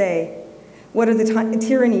need to say? What are the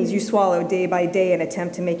tyrannies you swallow day by day and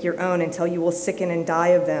attempt to make your own until you will sicken and die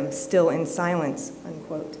of them, still in silence,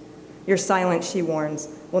 unquote. Your silence, she warns,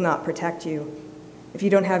 will not protect you. If you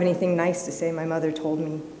don't have anything nice to say, my mother told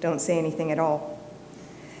me, don't say anything at all.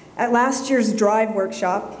 At last year's DRIVE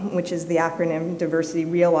workshop, which is the acronym Diversity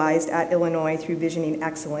Realized at Illinois Through Visioning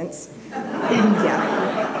Excellence,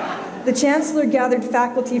 the chancellor gathered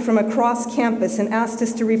faculty from across campus and asked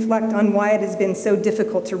us to reflect on why it has been so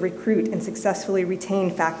difficult to recruit and successfully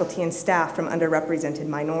retain faculty and staff from underrepresented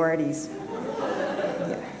minorities.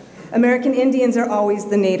 American Indians are always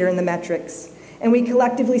the nadir in the metrics, and we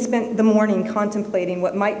collectively spent the morning contemplating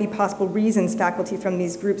what might be possible reasons faculty from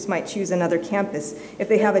these groups might choose another campus if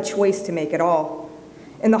they have a choice to make at all.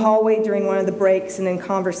 In the hallway during one of the breaks and in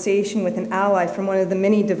conversation with an ally from one of the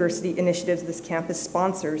many diversity initiatives this campus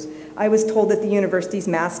sponsors, I was told that the university's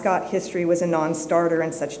mascot history was a non-starter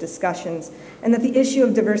in such discussions, and that the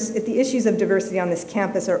issues of diversity on this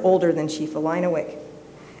campus are older than Chief Illiniwek.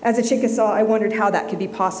 As a Chickasaw, I wondered how that could be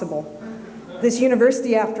possible. This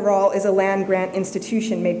university, after all, is a land-grant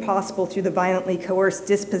institution made possible through the violently coerced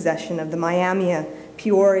dispossession of the Miami,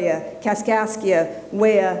 Peoria, Kaskaskia,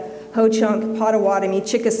 Wea, Ho-Chunk, Potawatomi,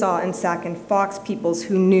 Chickasaw, and Sac and Fox peoples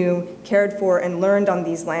who knew, cared for, and learned on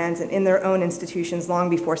these lands and in their own institutions long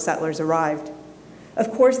before settlers arrived.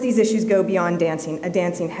 Of course, these issues go beyond dancing, a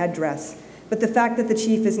dancing headdress, but the fact that the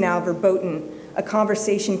chief is now verboten, a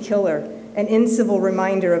conversation killer, an incivil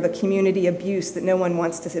reminder of a community abuse that no one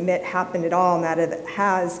wants to admit happened at all, and that it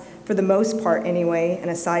has, for the most part anyway, and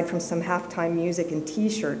aside from some halftime music and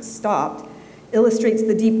t-shirts, stopped, illustrates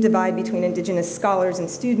the deep divide between Indigenous scholars and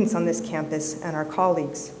students on this campus and our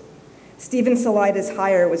colleagues. Stephen Salaida's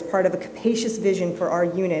hire was part of a capacious vision for our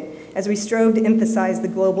unit as we strove to emphasize the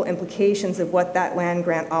global implications of what that land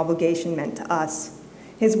grant obligation meant to us.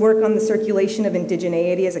 His work on the circulation of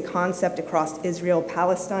indigeneity as a concept across Israel,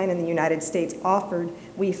 Palestine, and the United States offered,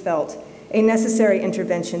 we felt, a necessary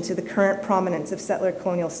intervention to the current prominence of settler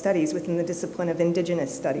colonial studies within the discipline of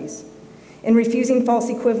Indigenous studies. In refusing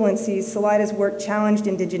false equivalencies, Salaida's work challenged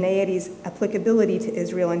indigeneity's applicability to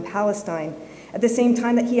Israel and Palestine, at the same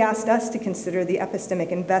time that he asked us to consider the epistemic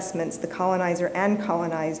investments the colonizer and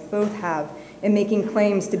colonized both have in making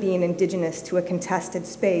claims to being indigenous to a contested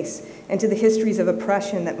space and to the histories of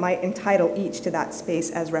oppression that might entitle each to that space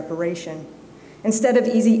as reparation. Instead of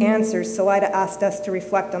easy answers, Salaida asked us to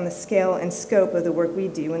reflect on the scale and scope of the work we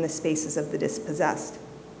do in the spaces of the dispossessed.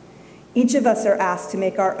 Each of us are asked to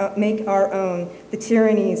make our own the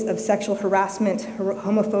tyrannies of sexual harassment,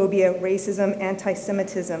 homophobia, racism,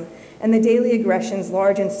 anti-Semitism, and the daily aggressions,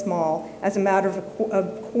 large and small, as a matter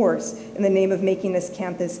of course, in the name of making this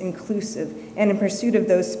campus inclusive and in pursuit of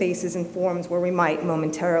those spaces and forms where we might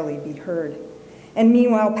momentarily be heard. And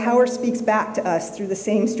meanwhile, power speaks back to us through the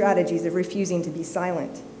same strategies of refusing to be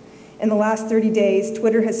silent. In the last 30 days,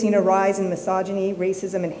 Twitter has seen a rise in misogyny,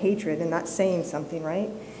 racism, and hatred, and that's saying something, right?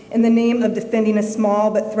 In the name of defending a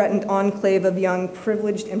small but threatened enclave of young,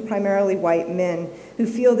 privileged, and primarily white men who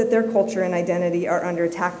feel that their culture and identity are under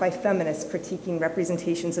attack by feminists critiquing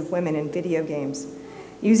representations of women in video games.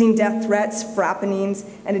 Using death threats, frappenings,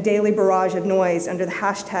 and a daily barrage of noise under the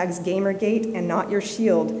hashtags Gamergate and Not Your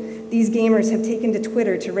Shield, these gamers have taken to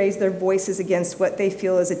Twitter to raise their voices against what they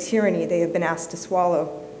feel is a tyranny they have been asked to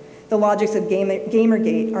swallow. The logics of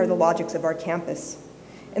Gamergate are the logics of our campus.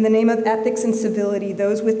 In the name of ethics and civility,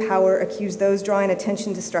 those with power accuse those drawing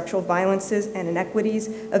attention to structural violences and inequities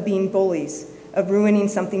of being bullies, of ruining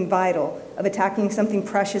something vital, of attacking something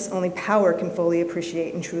precious only power can fully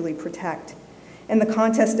appreciate and truly protect. In the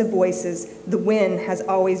contest of voices, the win has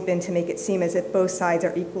always been to make it seem as if both sides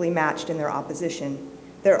are equally matched in their opposition.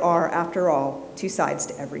 There are, after all, two sides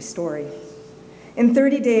to every story. In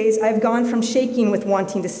 30 days, I've gone from shaking with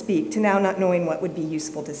wanting to speak to now not knowing what would be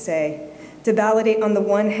useful to say. To validate on the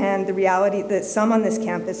one hand the reality that some on this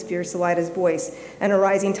campus fear Salaida's voice and a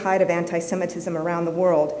rising tide of anti-Semitism around the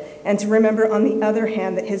world, and to remember on the other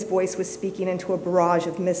hand that his voice was speaking into a barrage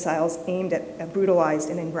of missiles aimed at brutalized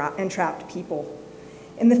and entrapped people.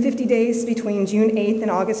 In the 50 days between June 8th and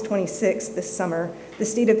August 26th this summer, the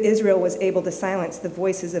State of Israel was able to silence the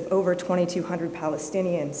voices of over 2,200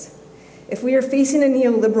 Palestinians. If we are facing a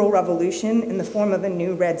neoliberal revolution in the form of a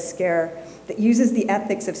new Red Scare that uses the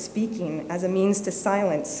ethics of speaking as a means to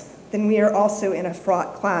silence, then we are also in a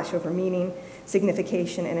fraught clash over meaning,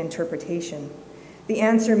 signification, and interpretation. The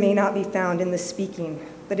answer may not be found in the speaking,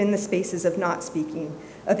 but in the spaces of not speaking,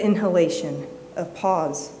 of inhalation, of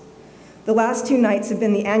pause. The last 2 nights have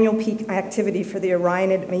been the annual peak activity for the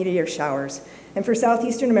Orionid meteor showers, and for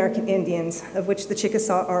Southeastern American Indians, of which the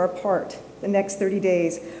Chickasaw are a part, the next 30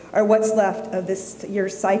 days are what's left of this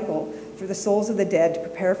year's cycle for the souls of the dead to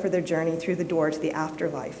prepare for their journey through the door to the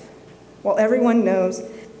afterlife. While everyone knows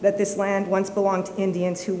that this land once belonged to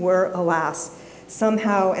Indians who were, alas,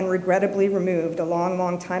 somehow and regrettably removed a long,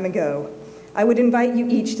 long time ago, I would invite you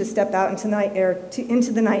each to step out into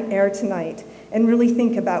the night air tonight and really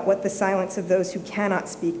think about what the silence of those who cannot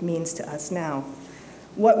speak means to us now.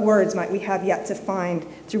 What words might we have yet to find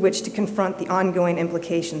through which to confront the ongoing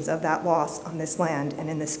implications of that loss on this land and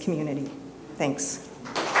in this community? Thanks.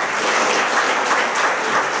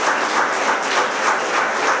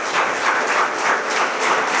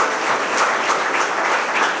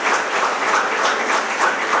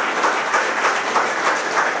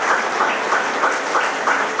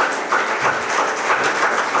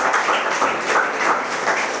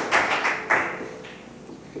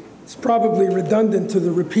 Probably redundant to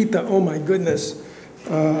repeat the "oh my goodness"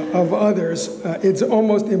 of others. It's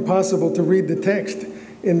almost impossible to read the text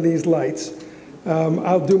in these lights.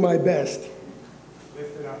 I'll do my best.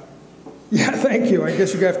 Lift it up. Yeah, thank you. I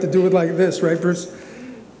guess you have to do it like this, right, Bruce?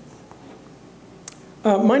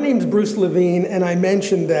 My name's Bruce Levine, and I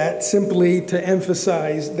mentioned that simply to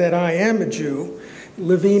emphasize that I am a Jew.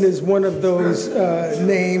 Levine is one of those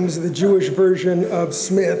names, the Jewish version of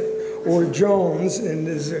Smith or Jones, and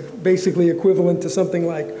is basically equivalent to something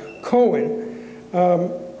like Cohen.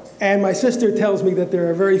 And my sister tells me that there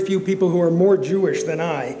are very few people who are more Jewish than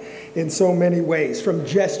I in so many ways, from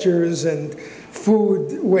gestures and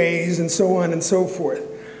food ways and so on and so forth.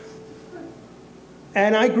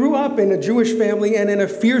 And I grew up in a Jewish family and in a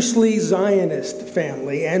fiercely Zionist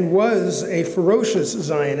family, and was a ferocious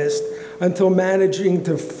Zionist until managing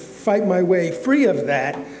to fight my way free of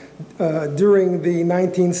that during the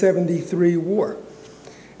 1973 war.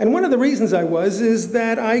 And one of the reasons I was is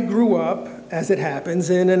that I grew up, as it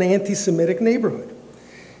happens, in an anti-Semitic neighborhood.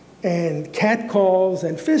 And catcalls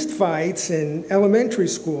and fistfights in elementary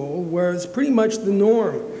school was pretty much the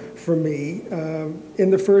norm for me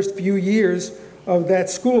in the first few years of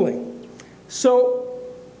that schooling. So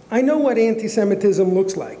I know what anti-Semitism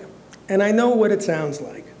looks like, and I know what it sounds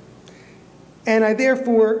like. And I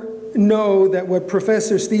therefore know that what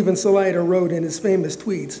Professor Stephen Salaita wrote in his famous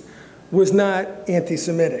tweets was not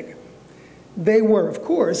anti-Semitic. They were, of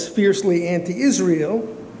course, fiercely anti-Israel.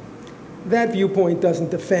 That viewpoint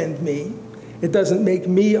doesn't offend me. It doesn't make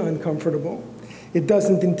me uncomfortable. It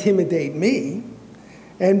doesn't intimidate me.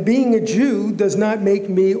 And being a Jew does not make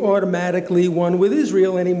me automatically one with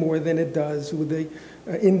Israel any more than it does with the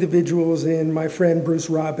individuals in my friend Bruce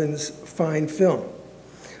Robbins' fine film.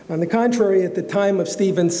 On the contrary, at the time of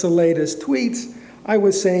Stephen Salaita's tweets, I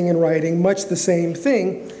was saying and writing much the same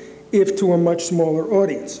thing, if to a much smaller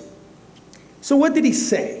audience. So what did he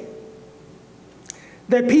say?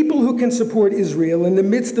 That people who can support Israel in the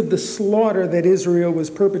midst of the slaughter that Israel was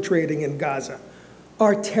perpetrating in Gaza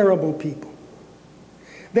are terrible people.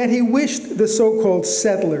 That he wished the so-called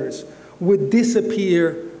settlers would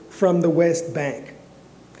disappear from the West Bank.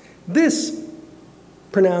 This,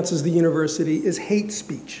 pronounces the university, is hate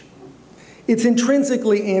speech. It's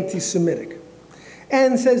intrinsically anti-Semitic.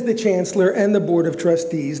 And, says the chancellor and the board of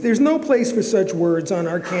trustees, there's no place for such words on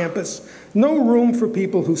our campus, no room for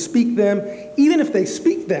people who speak them, even if they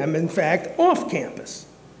speak them, in fact, off campus.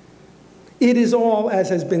 It is all, as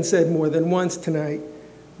has been said more than once tonight,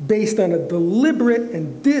 based on a deliberate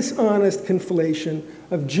and dishonest conflation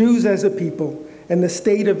of Jews as a people and the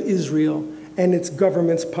state of Israel and its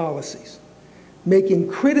government's policies, making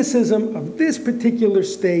criticism of this particular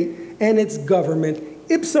state and its government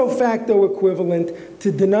ipso facto equivalent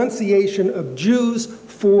to denunciation of Jews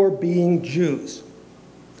for being Jews.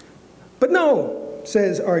 But no,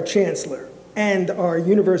 says our chancellor and our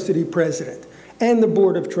university president and the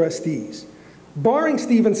board of trustees, barring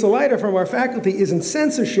Stephen Salaita from our faculty isn't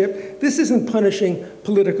censorship. This isn't punishing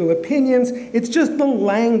political opinions. It's just the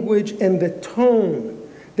language and the tone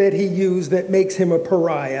that he used that makes him a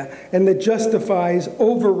pariah and that justifies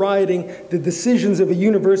overriding the decisions of a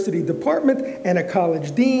university department and a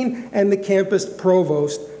college dean and the campus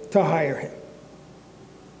provost to hire him.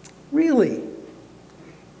 Really?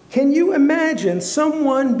 Can you imagine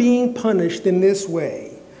someone being punished in this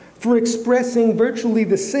way for expressing virtually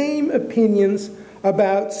the same opinions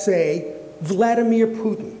about, say, Vladimir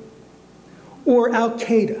Putin, or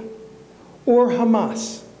Al-Qaeda, or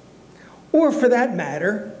Hamas, or for that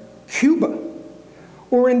matter, Cuba,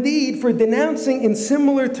 or indeed for denouncing in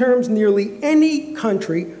similar terms nearly any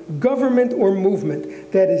country, government, or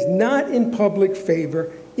movement that is not in public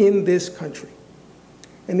favor in this country?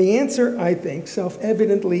 And the answer, I think,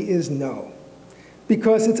 self-evidently is no,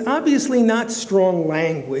 because it's obviously not strong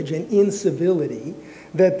language and incivility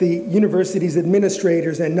that the university's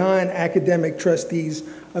administrators and non-academic trustees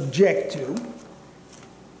object to.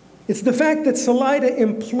 It's the fact that Salaita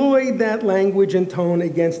employed that language and tone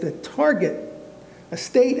against a target, a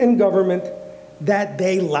state and government that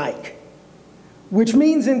they like, which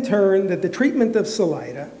means in turn that the treatment of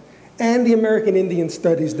Salida and the American Indian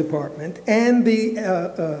Studies Department and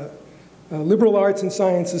the Liberal Arts and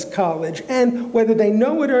Sciences College, and whether they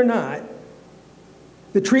know it or not,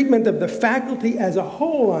 the treatment of the faculty as a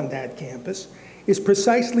whole on that campus is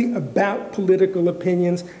precisely about political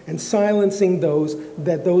opinions and silencing those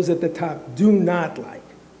that those at the top do not like.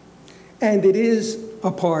 And it is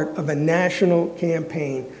a part of a national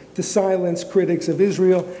campaign to silence critics of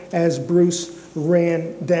Israel, as Bruce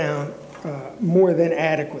ran down more than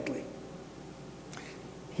adequately.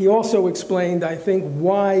 He also explained, I think,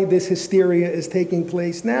 why this hysteria is taking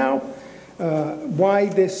place now, why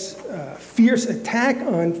this fierce attack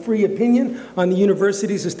on free opinion on the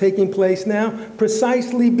universities is taking place now,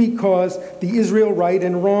 precisely because the Israel right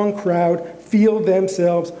and wrong crowd feel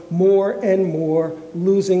themselves more and more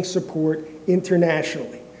losing support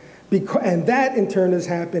internationally. And that, in turn, is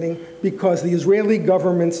happening because the Israeli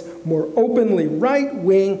government's more openly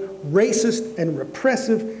right-wing, racist, and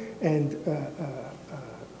repressive and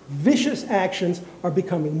vicious actions are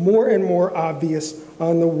becoming more and more obvious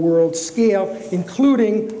on the world scale,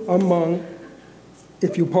 including among,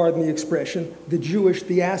 if you pardon the expression, the Jewish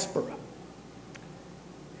diaspora.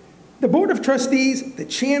 The Board of Trustees, the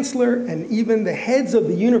Chancellor, and even the heads of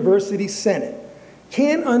the University Senate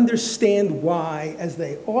can't understand why, as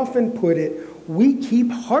they often put it, we keep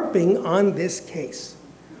harping on this case.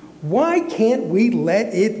 Why can't we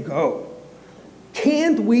let it go?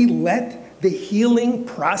 Can't we let the healing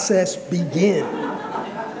process begin?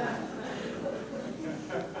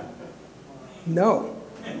 No.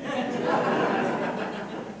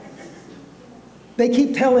 They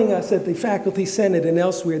keep telling us at the Faculty Senate and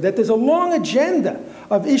elsewhere that there's a long agenda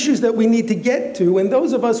of issues that we need to get to, and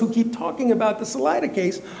those of us who keep talking about the Salida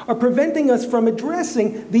case are preventing us from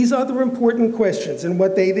addressing these other important questions. And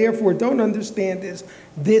what they therefore don't understand is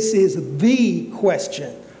this is the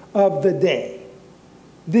question of the day.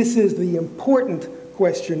 This is the important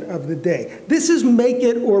question of the day. This is make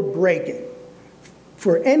it or break it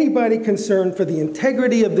for anybody concerned for the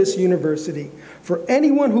integrity of this university, for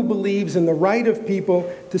anyone who believes in the right of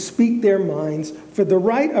people to speak their minds, for the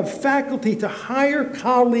right of faculty to hire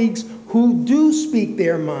colleagues who do speak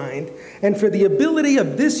their mind, and for the ability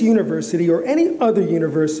of this university or any other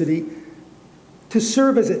university to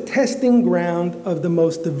serve as a testing ground of the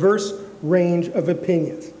most diverse range of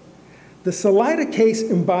opinions. The Salida case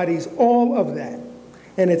embodies all of that,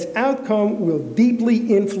 and its outcome will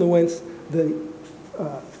deeply influence the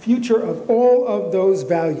future of all of those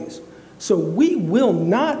values. So we will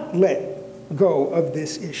not let go of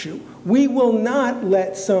this issue. We will not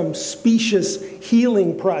let some specious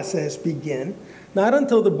healing process begin, not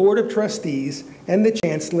until the Board of Trustees and the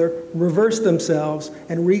Chancellor reverse themselves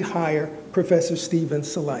and rehire Professor Stephen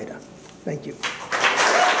Salida. Thank you.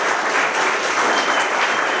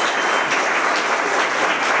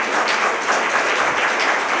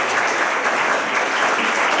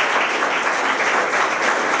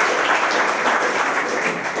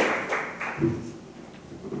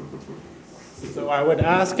 I would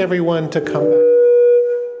ask everyone to come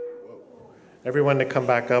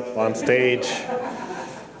back up on stage,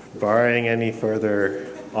 barring any further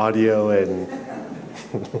audio and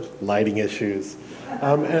lighting issues.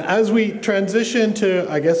 And as we transition to,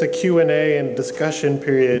 I guess, a Q&A and discussion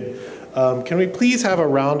period, can we please have a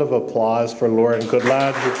round of applause for Lauren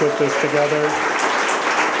Goodlad, who put this together?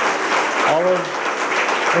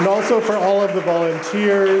 And also for all of the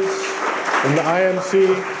volunteers in the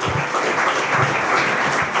IMC.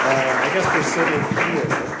 I guess we're sitting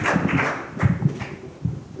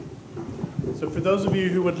here. So for those of you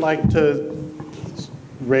who would like to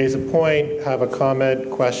raise a point, have a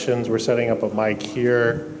comment, questions, we're setting up a mic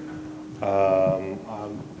here. And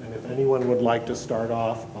if anyone would like to start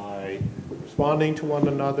off by responding to one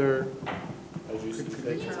another, as you turn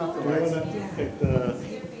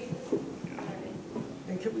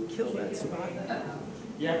can we kill that spot?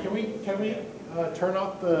 Yeah, can we turn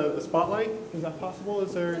off the spotlight? Is that possible?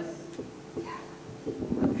 Is there?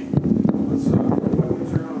 Let's turn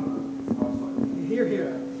on the spotlight. Here,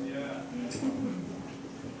 here. Yeah.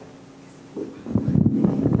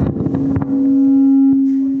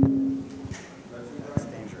 That's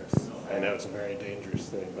dangerous. I know it's a very dangerous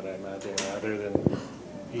thing, but I imagine rather than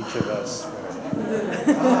each of us.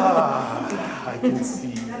 I can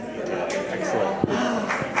see. Excellent.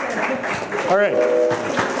 All right.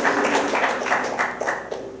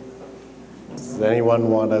 Does anyone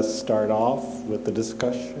want to start off with the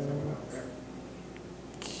discussion?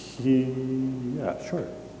 Yeah, sure.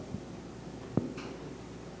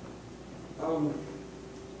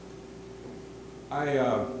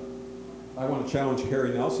 I want to challenge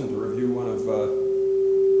Carrie Nelson to review one of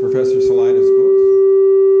Professor Salaita's books.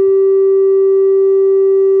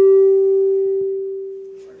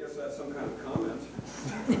 I guess that's some kind of comment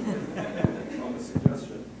on the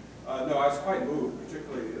suggestion. No, I was quite moved,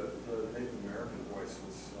 particularly the Native American voice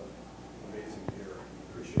was amazing to hear.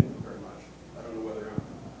 Appreciate it very much. I don't know whether I'm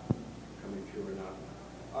coming through or not.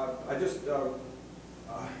 I guess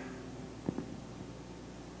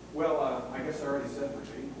I already said my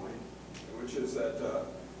main point, which is that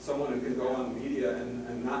someone who can go on media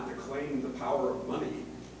and not declaim the power of money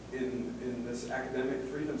in this academic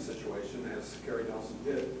freedom situation, as Carrie Nelson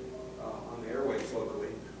did on the airwaves locally,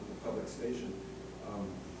 on the public station,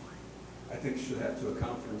 I think should have to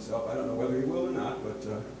account for himself. I don't know whether he will or not, but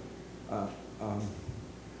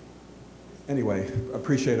anyway,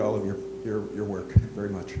 appreciate all of your work very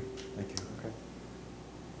much. Thank you. Okay.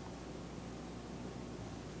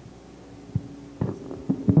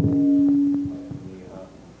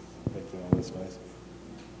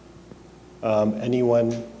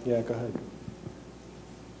 Anyone? Yeah, go ahead.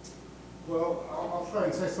 Well, I'll try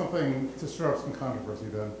and say something to stir up some controversy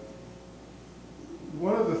then.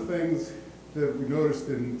 One of the things that we noticed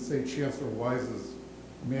in, say, Chancellor Wise's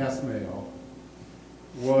mass mail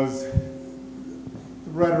was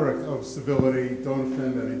the rhetoric of civility, don't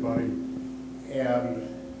offend anybody, and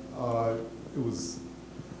it was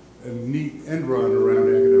a neat end run around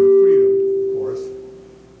academic freedom, of course.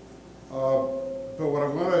 But what I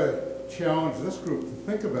want to challenge this group to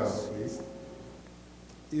think about, at least,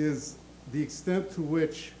 is the extent to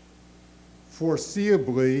which,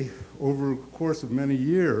 foreseeably, over the course of many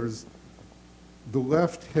years, the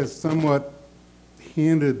left has somewhat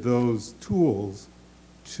handed those tools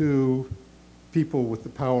to people with the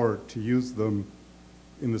power to use them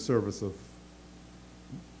in the service of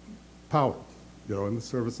power, you know, in the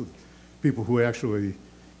service of people who actually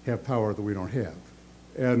have power that we don't have.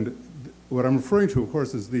 And what I'm referring to, of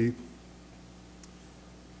course, is the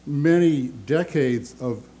many decades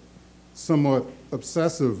of somewhat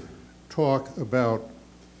obsessive talk about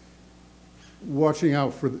watching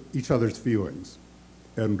out for each other's feelings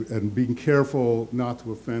and being careful not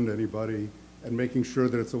to offend anybody and making sure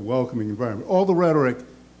that it's a welcoming environment. All the rhetoric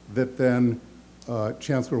that then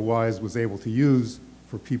Chancellor Wise was able to use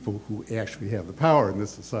for people who actually have the power in this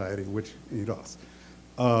society, which ain't us.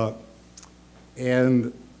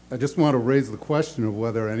 And I just want to raise the question of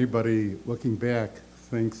whether anybody looking back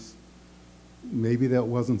thinks maybe that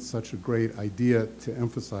wasn't such a great idea to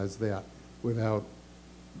emphasize that without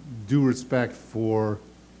due respect for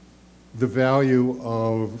the value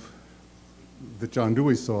of, that John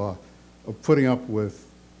Dewey saw, of putting up with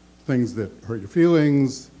things that hurt your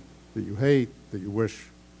feelings, that you hate, that you wish,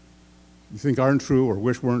 you think aren't true or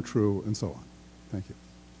wish weren't true, and so on. Thank you.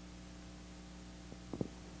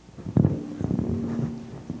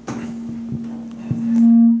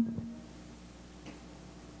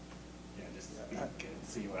 Yeah, just speak and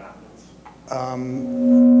see what happens. I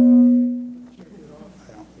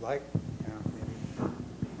don't like, yeah, maybe.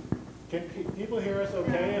 Can people hear us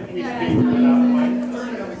okay if we speak without mic?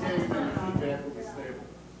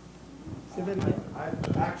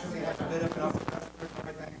 I've actually had a bit of an upset,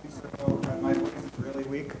 I think, so my voice is really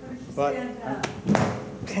weak. But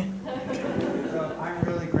so I'm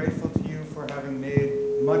really grateful to you for having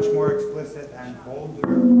made much more explicit and bolder.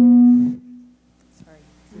 Sorry.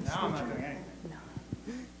 Now I'm not doing anything.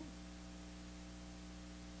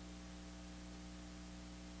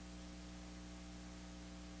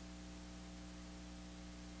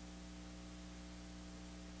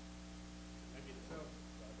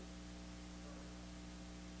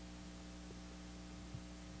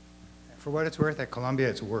 For what it's worth, at Columbia,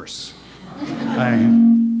 it's worse.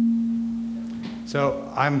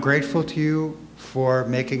 So I'm grateful to you for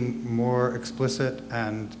making more explicit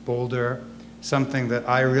and bolder something that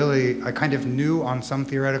I kind of knew on some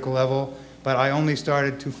theoretical level, but I only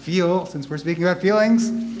started to feel, since we're speaking about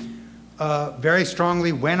feelings, very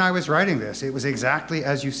strongly when I was writing this. It was exactly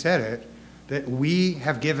as you said it, that we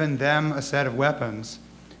have given them a set of weapons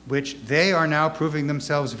which they are now proving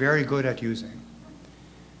themselves very good at using.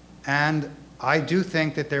 And I do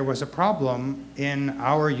think that there was a problem in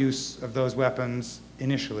our use of those weapons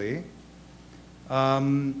initially,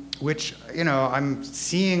 which, you know, I'm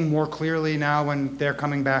seeing more clearly now when they're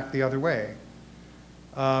coming back the other way.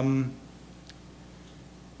 And,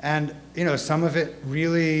 you know, some of it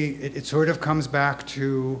really, it sort of comes back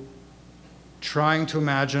to trying to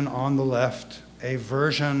imagine on the left a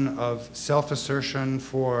version of self-assertion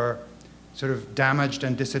for sort of damaged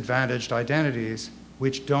and disadvantaged identities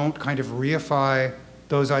which don't kind of reify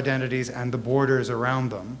those identities and the borders around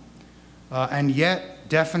them, and yet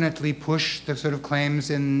definitely push the sort of claims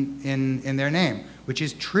in their name, which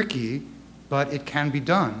is tricky, but it can be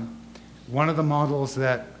done. One of the models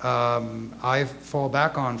that I fall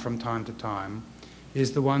back on from time to time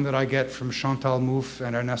is the one that I get from Chantal Mouffe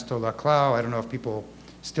and Ernesto Laclau. I don't know if people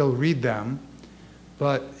still read them,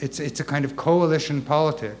 but it's a kind of coalition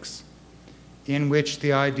politics in which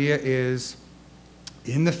the idea is,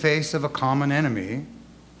 in the face of a common enemy,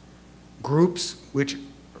 groups which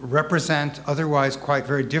represent otherwise quite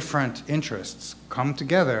very different interests come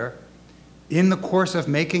together. In the course of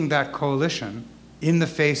making that coalition, in the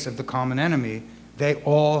face of the common enemy, they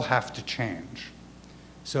all have to change.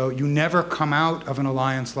 So you never come out of an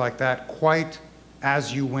alliance like that quite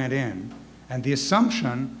as you went in. And the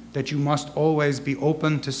assumption that you must always be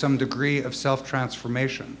open to some degree of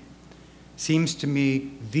self-transformation seems to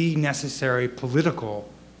me the necessary political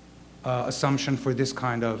assumption for this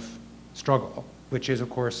kind of struggle, which is, of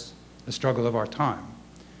course, the struggle of our time.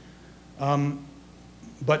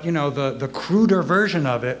 But you know, the cruder version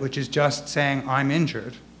of it, which is just saying I'm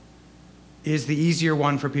injured, is the easier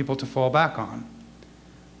one for people to fall back on.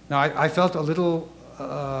 Now, I felt a little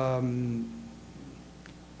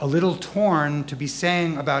torn to be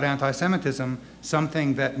saying about anti-Semitism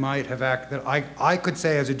something that might have that I could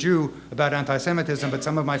say as a Jew about anti-Semitism, but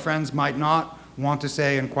some of my friends might not want to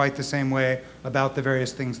say in quite the same way about the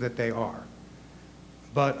various things that they are.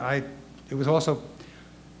 But it was also,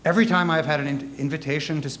 every time I've had an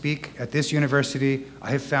invitation to speak at this university,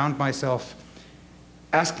 I have found myself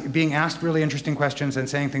being asked really interesting questions and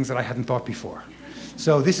saying things that I hadn't thought before.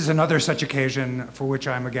 So this is another such occasion for which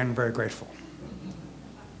I'm again very grateful.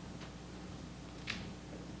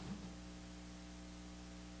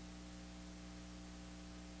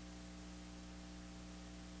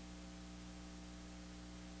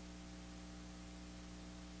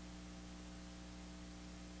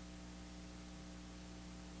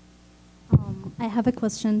 I have a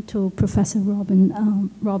question to Professor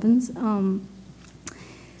Robbins.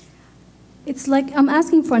 It's like I'm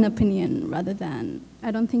asking for an opinion rather than, I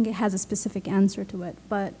don't think it has a specific answer to it,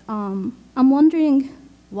 but I'm wondering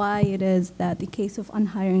why it is that the case of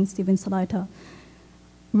unhiring Stephen Salaita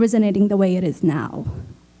resonating the way it is now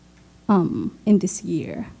in this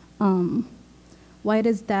year. Why it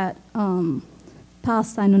is that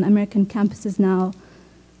Palestine on American campuses now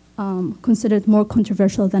considered more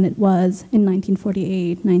controversial than it was in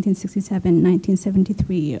 1948, 1967,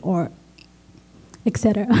 1973, or et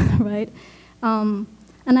cetera, right?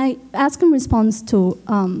 And I ask in response to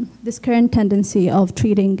this current tendency of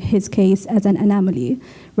treating his case as an anomaly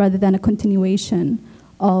rather than a continuation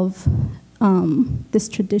of this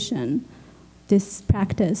tradition, this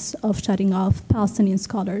practice of shutting off Palestinian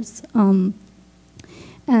scholars.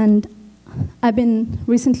 And I've been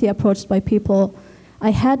recently approached by people I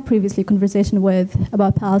had previously conversation with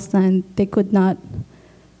about Palestine. They could not,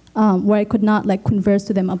 where I could not like converse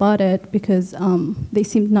to them about it because they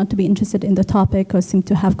seemed not to be interested in the topic or seemed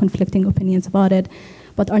to have conflicting opinions about it,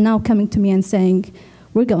 but are now coming to me and saying,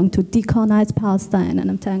 we're going to decolonize Palestine. And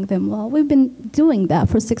I'm telling them, well, we've been doing that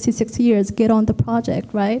for 66 years. Get on the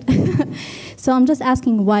project, right? So I'm just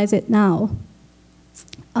asking, why is it now?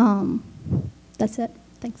 That's it.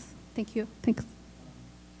 Thanks. Thank you. Thanks.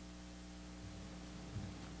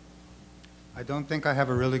 I don't think I have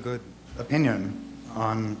a really good opinion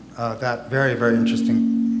on that very, very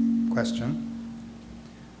interesting question.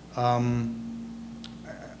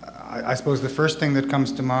 I suppose the first thing that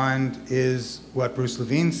comes to mind is what Bruce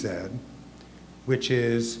Levine said, which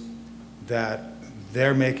is that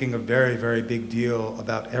they're making a very, very big deal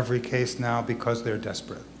about every case now because they're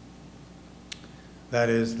desperate. That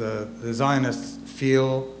is, the Zionists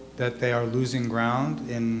feel that they are losing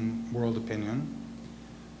ground in world opinion.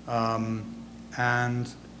 And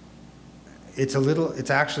it's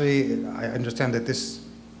actually, I understand that this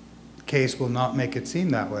case will not make it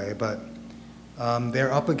seem that way, but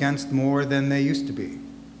they're up against more than they used to be.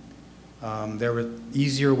 There were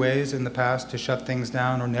easier ways in the past to shut things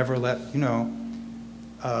down or never let,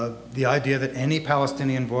 the idea that any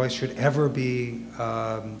Palestinian voice should ever be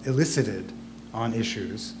elicited on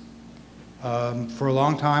issues for a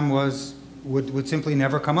long time would simply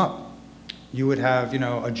never come up. You would have,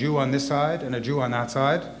 a Jew on this side and a Jew on that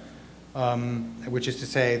side, which is to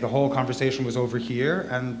say the whole conversation was over here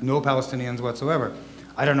and no Palestinians whatsoever.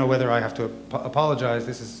 I don't know whether I have to apologize,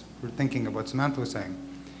 this is thinking of what Samantha was saying,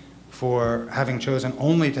 for having chosen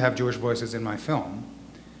only to have Jewish voices in my film.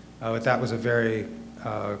 But that was a very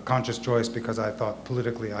conscious choice because I thought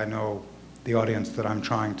politically I know the audience that I'm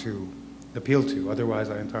trying to appeal to. Otherwise,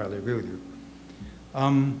 I entirely agree with you.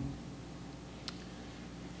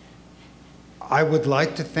 I would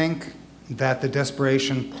like to think that the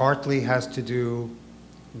desperation partly has to do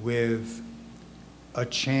with a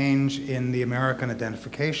change in the American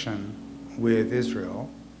identification with Israel,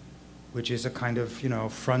 which is a kind of,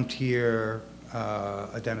 frontier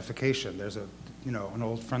identification. There's an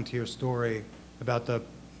old frontier story about the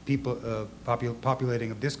people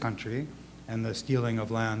populating of this country and the stealing of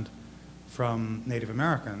land from Native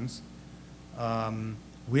Americans,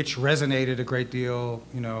 which resonated a great deal,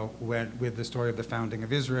 with the story of the founding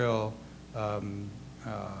of Israel, a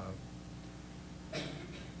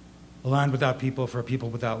land without people for a people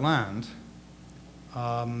without land.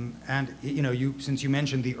 And since you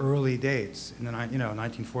mentioned the early dates in the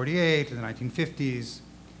 1948 and the 1950s,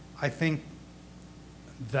 I think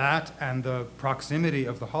that and the proximity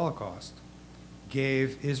of the Holocaust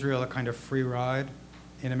gave Israel a kind of free ride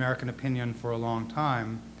in American opinion for a long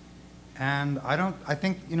time. And I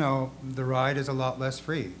think, the ride is a lot less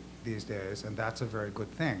free these days, and that's a very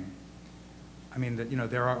good thing. I mean,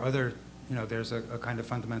 there are other, there's a kind of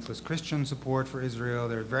fundamentalist Christian support for Israel.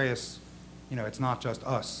 There are various, it's not just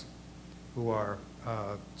us who are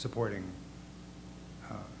supporting,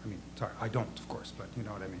 sorry, I don't, of course, but you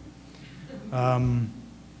know what I mean.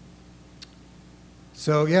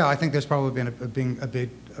 So yeah, I think there's probably been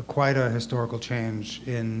quite a historical change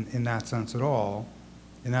in that sense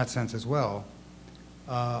as well.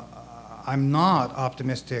 I'm not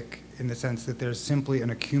optimistic in the sense that there's simply an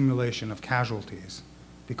accumulation of casualties,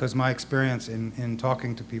 because my experience in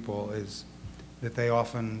talking to people is that they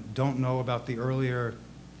often don't know about the earlier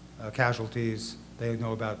casualties. They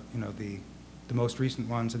know about the most recent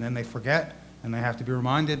ones, and then they forget, and they have to be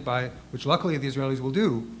reminded which luckily the Israelis will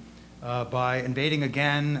do, by invading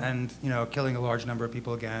again and killing a large number of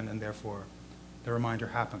people again, and therefore the reminder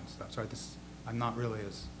happens. Sorry, I'm not really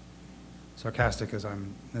as sarcastic as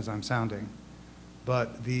I'm sounding,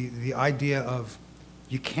 but the idea of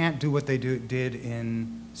you can't do what they did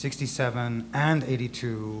in '67 and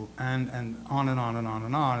 '82 and on and on and on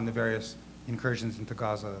and on, and the various incursions into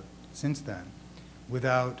Gaza since then,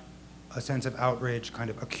 without a sense of outrage kind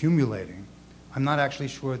of accumulating. I'm not actually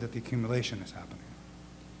sure that the accumulation is happening.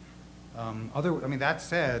 That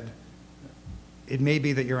said, it may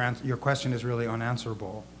be that your question is really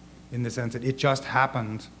unanswerable, in the sense that it just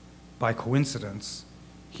happened by coincidence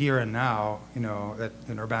here and now,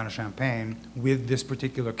 in Urbana-Champaign, with this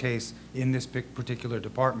particular case in this particular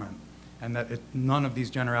department, and that none of these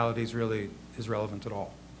generalities really is relevant at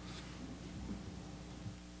all.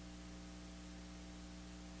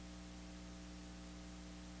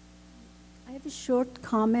 I have a short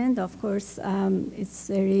comment. Of course, it's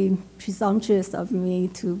very presumptuous of me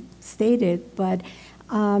to state it, but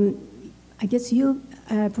I guess you,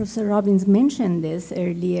 Professor Robbins, mentioned this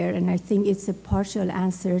earlier, and I think it's a partial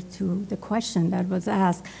answer to the question that was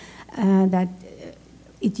asked, that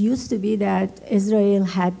it used to be that Israel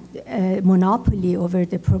had a monopoly over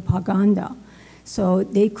the propaganda, so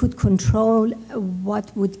they could control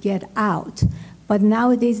what would get out. But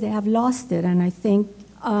nowadays they have lost it, and I think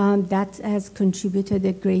that has contributed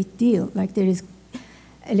a great deal. Like, there is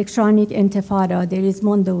electronic intifada, there is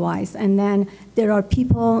Mondoweiss, and then there are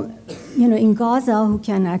people, in Gaza who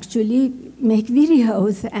can actually make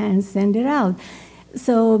videos and send it out.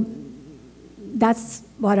 So that's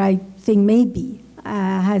what I think maybe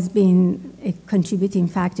has been a contributing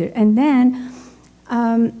factor. And then,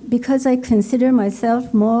 because I consider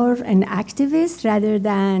myself more an activist rather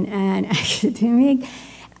than an academic,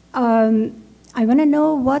 I want to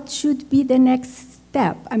know what should be the next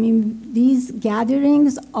step. I mean, these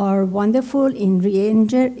gatherings are wonderful in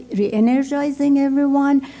re-energizing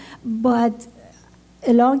everyone, but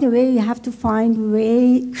along the way, you have to find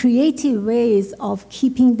creative ways of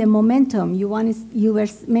keeping the momentum. You were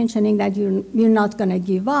mentioning that you're not going to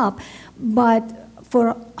give up, but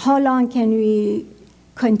for how long can we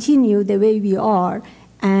continue the way we are,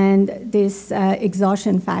 and this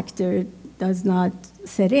exhaustion factor does not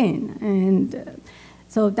set in? And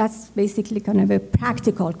so that's basically kind of a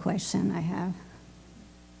practical question I have.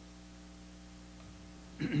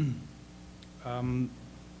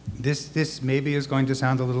 This maybe is going to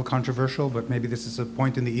sound a little controversial, but maybe this is a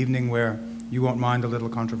point in the evening where you won't mind a little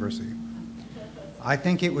controversy. I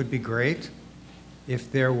think it would be great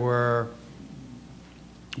if there were,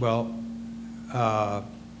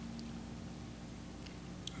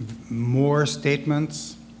 more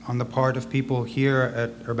statements on the part of people here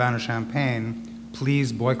at Urbana-Champaign,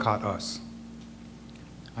 please boycott us.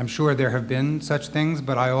 I'm sure there have been such things,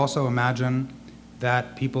 but I also imagine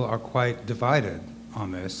that people are quite divided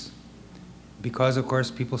on this, because of course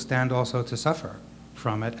people stand also to suffer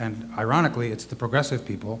from it, and ironically it's the progressive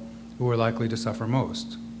people who are likely to suffer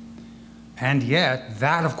most. And yet,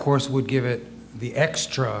 that, of course, would give it the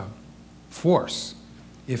extra force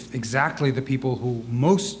if exactly the people who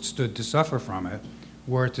most stood to suffer from it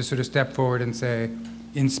were to sort of step forward and say,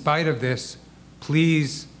 in spite of this,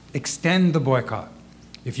 please extend the boycott.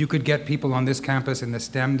 If you could get people on this campus in the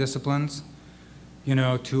STEM disciplines, you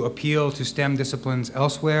know, to appeal to STEM disciplines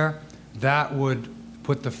elsewhere, that would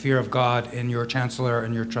put the fear of God in your chancellor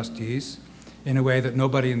and your trustees in a way that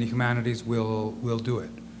nobody in the humanities will do it,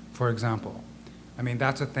 for example. I mean,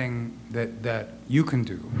 that's a thing that you can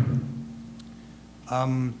do.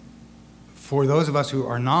 For those of us who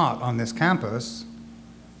are not on this campus,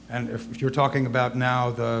 and if you're talking about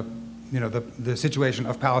now the situation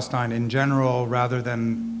of Palestine in general rather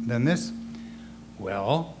than this,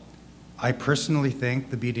 well, I personally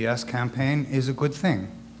think the BDS campaign is a good thing.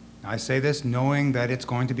 I say this knowing that it's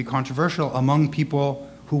going to be controversial among people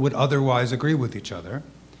who would otherwise agree with each other,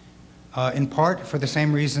 in part for the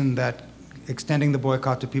same reason that extending the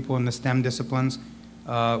boycott to people in the STEM disciplines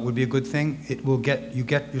would be a good thing. It will get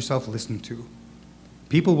yourself listened to.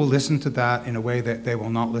 People will listen to that in a way that they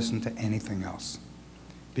will not listen to anything else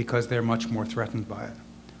because they're much more threatened by it.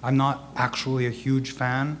 I'm not actually a huge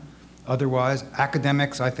fan. Otherwise,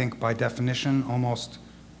 academics, I think, by definition, almost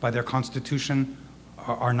by their constitution,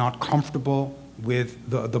 are not comfortable with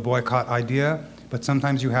the boycott idea, but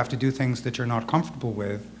sometimes you have to do things that you're not comfortable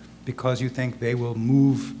with because you think they will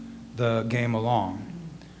move the game along.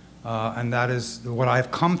 And that is what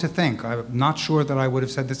I've come to think. I'm not sure that I would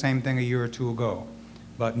have said the same thing a year or two ago,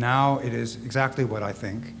 but now it is exactly what I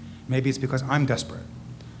think. Maybe it's because I'm desperate,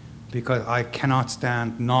 because I cannot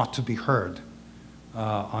stand not to be heard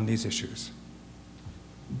on these issues.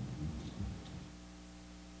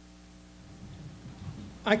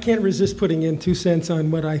 I can't resist putting in 2 cents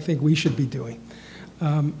on what I think we should be doing.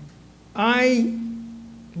 I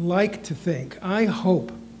like to think, I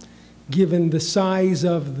hope, given the size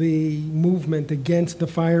of the movement against the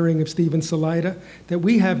firing of Stephen Salaita, that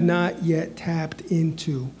we have not yet tapped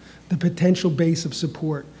into the potential base of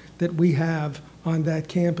support that we have on that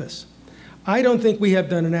campus. I don't think we have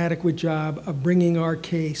done an adequate job of bringing our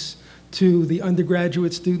case to the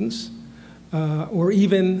undergraduate students, or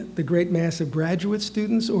even the great mass of graduate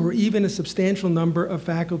students, or even a substantial number of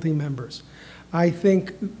faculty members. I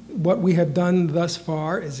think what we have done thus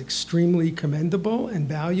far is extremely commendable and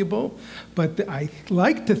valuable, but I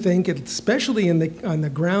like to think, especially on the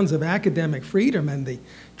grounds of academic freedom and the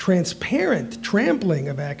transparent trampling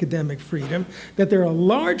of academic freedom, that there are a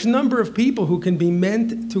large number of people who can be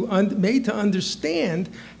made to understand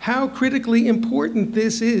how critically important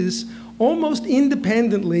this is, almost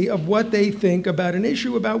independently of what they think about an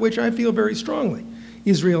issue about which I feel very strongly,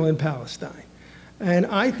 Israel and Palestine. And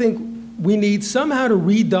I think we need somehow to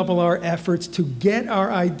redouble our efforts to get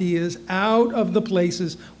our ideas out of the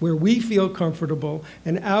places where we feel comfortable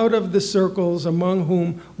and out of the circles among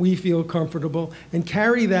whom we feel comfortable, and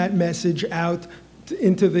carry that message out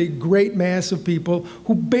into the great mass of people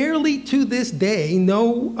who barely to this day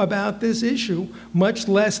know about this issue, much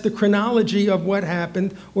less the chronology of what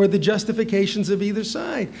happened or the justifications of either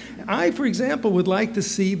side. I, for example, would like to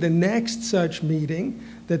see the next such meeting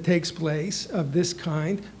that takes place of this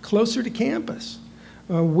kind closer to campus,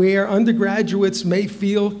 where undergraduates may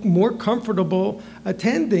feel more comfortable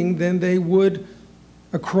attending than they would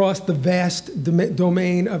across the vast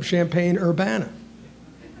domain of Champaign-Urbana.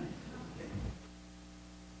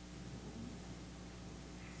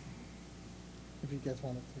 If you guys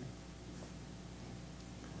wanted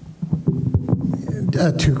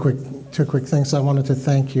to. Two quick things. I wanted to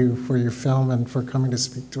thank you for your film and for coming to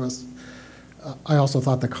speak to us. I also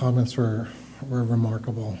thought the comments were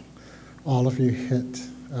remarkable. All of you hit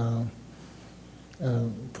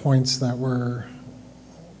points that were,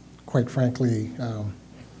 quite frankly,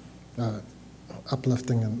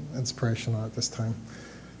 uplifting and inspirational at this time.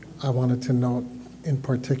 I wanted to note in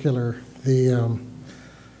particular the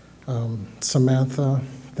Samantha,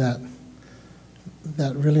 that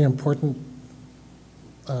really important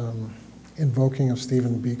invoking of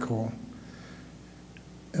Stephen Biko,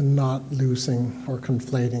 and not losing or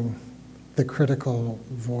conflating the critical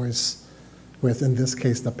voice with, in this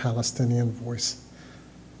case, the Palestinian voice.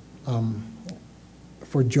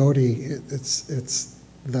 For Jody, it's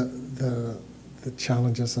the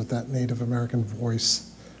challenges of that Native American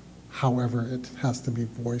voice, however it has to be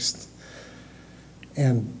voiced.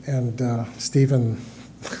 And Stephen,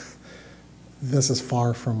 this is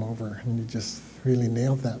far from over, and you just really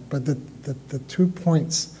nailed that. But the 2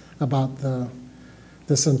 points about the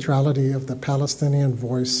centrality of the Palestinian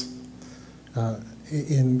voice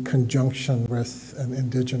in conjunction with an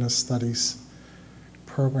indigenous studies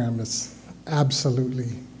program is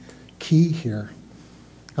absolutely key here.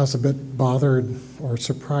 I was a bit bothered or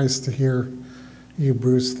surprised to hear you,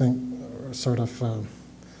 Bruce, think sort of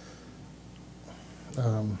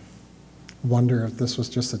wonder if this was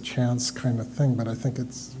just a chance kind of thing, but I think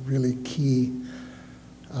it's really key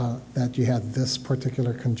that you had this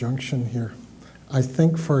particular conjunction here. I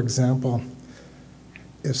think, for example,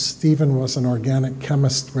 if Stephen was an organic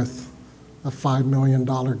chemist with a $5 million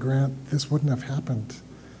grant, this wouldn't have happened.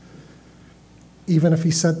 Even if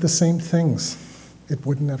he said the same things, it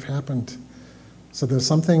wouldn't have happened. So there's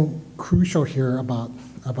something crucial here about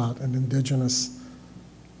an indigenous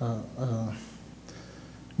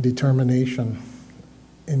determination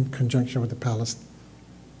in conjunction with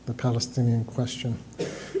the Palestinian question.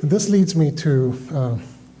 And this leads me to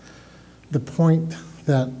the point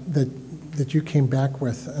that you came back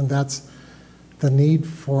with, and that's the need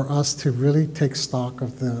for us to really take stock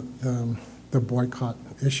of the boycott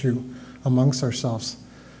issue amongst ourselves.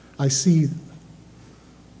 I see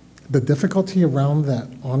the difficulty around that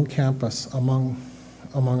on campus among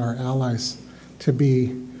our allies to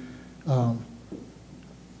be the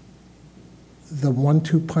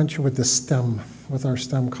 1-2 punch with the STEM, with our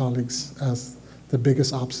STEM colleagues as the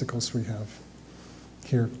biggest obstacles we have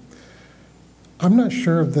here. I'm not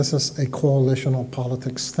sure if this is a coalitional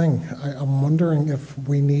politics thing. I'm wondering if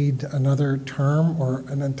we need another term or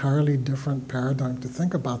an entirely different paradigm to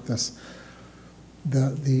think about this.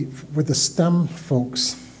 With the STEM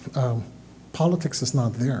folks, politics is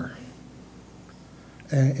not there.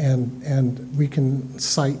 And we can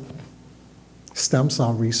cite stem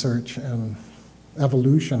cell research and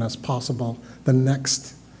evolution as possible, the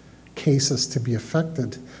next cases to be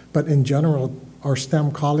affected. But in general, our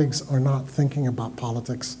STEM colleagues are not thinking about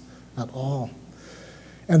politics at all.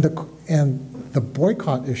 And the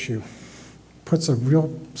boycott issue puts a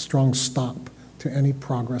real strong stop to any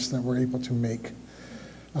progress that we're able to make,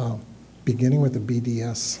 beginning with the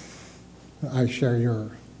BDS. I share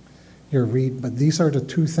your read, but these are the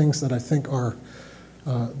two things that I think are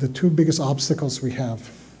the two biggest obstacles we have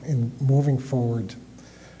in moving forward.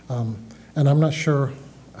 And I'm not sure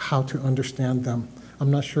how to understand them. I'm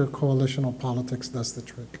not sure coalitional politics does the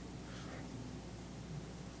trick.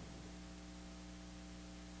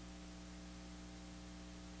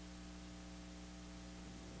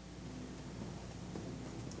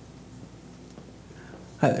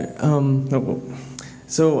 Hi there.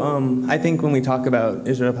 I think when we talk about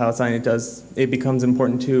Israel-Palestine, it becomes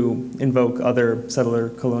important to invoke other settler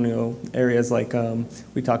colonial areas, like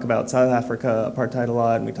we talk about South Africa apartheid a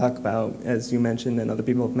lot, and we talk about, as you mentioned and other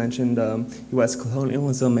people have mentioned, U.S.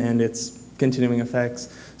 colonialism and its continuing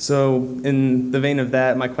effects. So in the vein of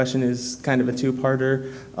that, my question is kind of a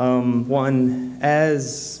two-parter. One,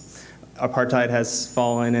 as apartheid has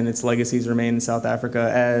fallen and its legacies remain in South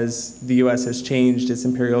Africa, as the U.S. has changed its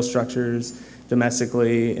imperial structures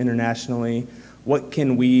domestically, internationally, what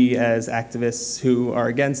can we as activists who are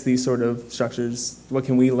against these sort of structures, what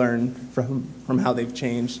can we learn from how they've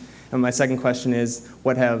changed? And my second question is,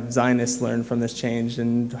 what have Zionists learned from this change,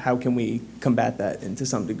 and how can we combat that to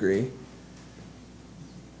some degree?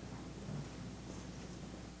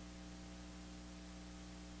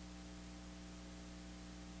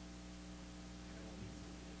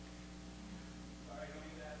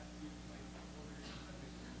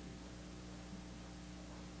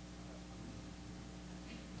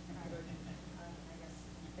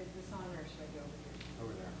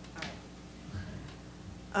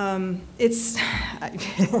 It's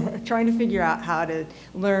trying to figure out how to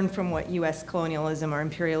learn from what U.S. colonialism or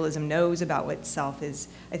imperialism knows about itself is,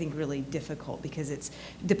 I think, really difficult because it's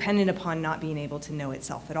dependent upon not being able to know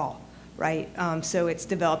itself at all, right? So it's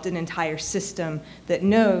developed an entire system that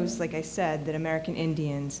knows, like I said, that American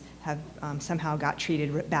Indians have somehow got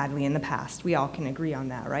treated badly in the past. We all can agree on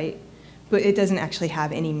that, right? But it doesn't actually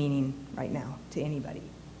have any meaning right now to anybody.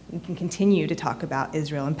 We can continue to talk about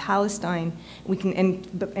Israel and Palestine. We can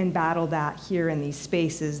and battle that here in these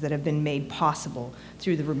spaces that have been made possible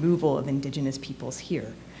through the removal of indigenous peoples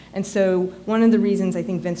here. And so one of the reasons I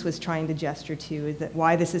think Vince was trying to gesture to is that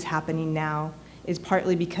why this is happening now is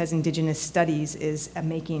partly because indigenous studies is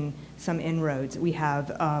making some inroads. We have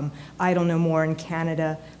Idle No More in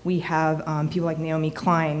Canada. We have people like Naomi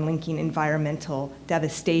Klein linking environmental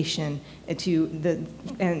devastation to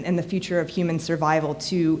the future of human survival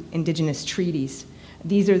to indigenous treaties.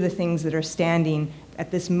 These are the things that are standing at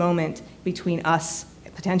this moment between us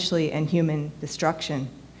potentially and human destruction.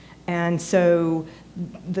 And so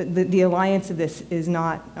the alliance of this is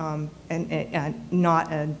not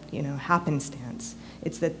not a happenstance.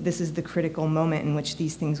 It's that this is the critical moment in which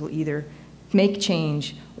these things will either make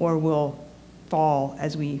change or will fall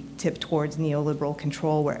as we tip towards neoliberal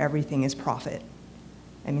control where everything is profit.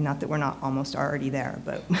 I mean, not that we're not almost already there,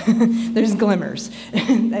 but there's glimmers.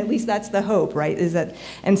 At least that's the hope, right?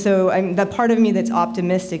 And so the part of me that's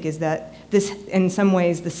optimistic is that this, in some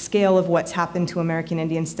ways, the scale of what's happened to American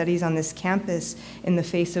Indian studies on this campus in the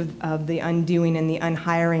face of the undoing and the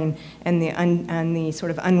unhiring and the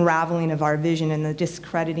sort of unraveling of our vision and the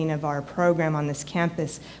discrediting of our program on this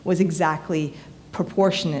campus was exactly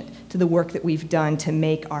proportionate to the work that we've done to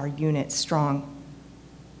make our unit strong.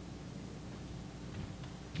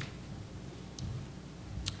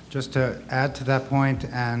 Just to add to that point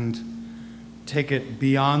and take it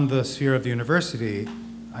beyond the sphere of the university,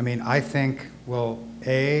 I mean, I think, well,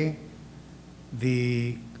 the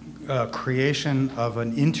creation of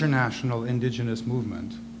an international indigenous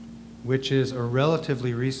movement, which is a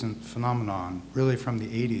relatively recent phenomenon, really from the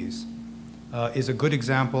 80s, is a good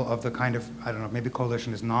example of the kind of, I don't know, maybe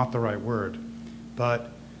coalition is not the right word,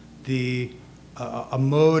 but a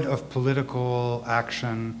mode of political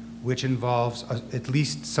action which involves at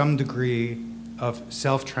least some degree of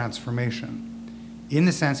self-transformation. In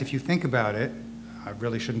the sense, if you think about it, I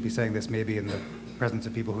really shouldn't be saying this maybe in the presence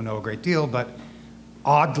of people who know a great deal, but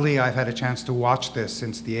oddly I've had a chance to watch this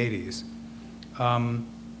since the 80s.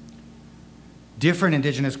 Different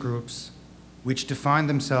indigenous groups which define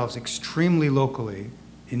themselves extremely locally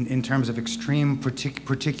in terms of extreme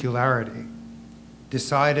particularity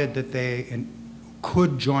decided that they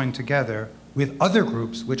could join together with other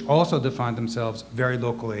groups which also define themselves very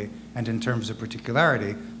locally and in terms of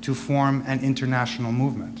particularity to form an international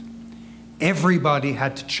movement. Everybody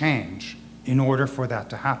had to change in order for that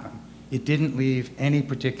to happen. It didn't leave any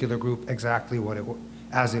particular group exactly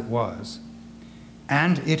as it was.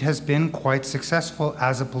 And it has been quite successful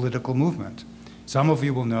as a political movement. Some of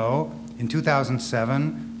you will know, in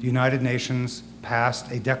 2007, the United Nations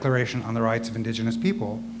passed a Declaration on the Rights of Indigenous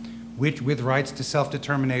People, which, with rights to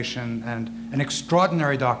self-determination, and an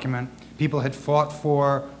extraordinary document people had fought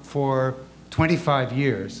for 25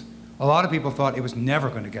 years. A lot of people thought it was never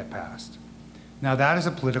going to get passed. Now that is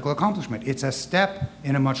a political accomplishment. It's a step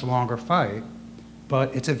in a much longer fight,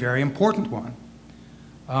 but it's a very important one.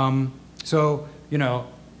 So, you know,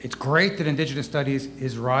 it's great that Indigenous Studies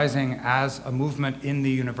is rising as a movement in the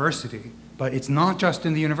university, but it's not just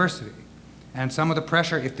in the university. And some of the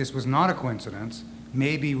pressure, if this was not a coincidence,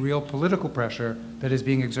 may be real political pressure that is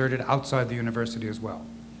being exerted outside the university as well.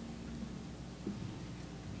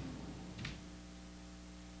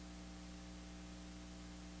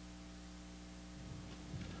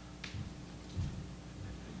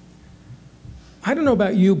 I don't know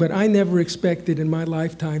about you, but I never expected in my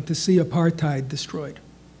lifetime to see apartheid destroyed.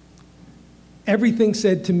 Everything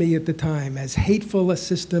said to me at the time, as hateful a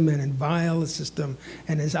system and as vile a system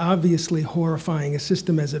and as obviously horrifying a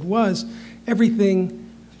system as it was, everything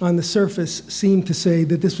on the surface seemed to say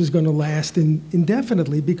that this was going to last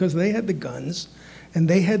indefinitely because they had the guns and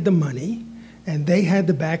they had the money and they had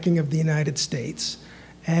the backing of the United States.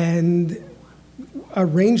 And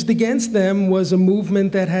arranged against them was a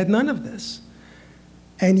movement that had none of this.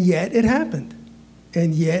 And yet it happened.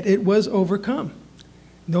 And yet it was overcome.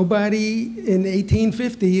 Nobody in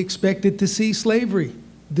 1850 expected to see slavery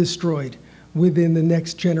destroyed within the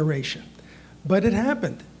next generation. But it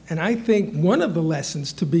happened. And I think one of the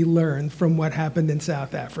lessons to be learned from what happened in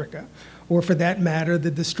South Africa, or for that matter,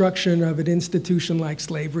 the destruction of an institution like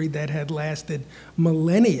slavery that had lasted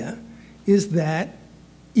millennia, is that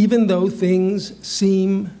even though things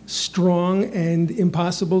seem strong and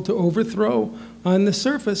impossible to overthrow on the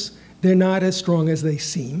surface, they're not as strong as they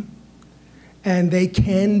seem, and they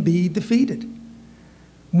can be defeated.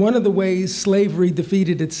 One of the ways slavery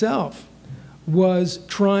defeated itself was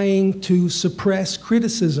trying to suppress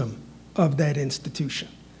criticism of that institution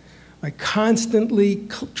by constantly,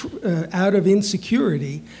 out of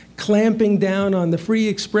insecurity, clamping down on the free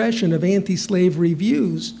expression of anti-slavery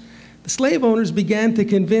views. The slave owners began to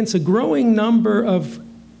convince a growing number of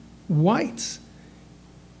whites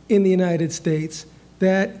in the United States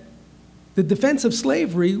that the defense of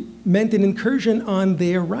slavery meant an incursion on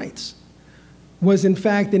their rights, was in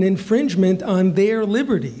fact an infringement on their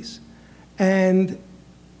liberties. And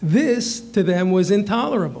this, to them, was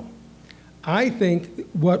intolerable. I think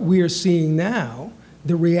what we are seeing now,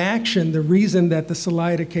 the reaction, the reason that the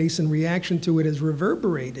Salaita case and reaction to it has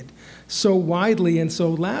reverberated so widely and so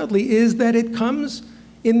loudly is that it comes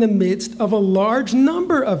in the midst of a large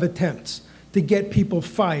number of attempts to get people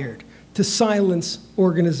fired, to silence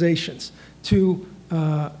organizations, to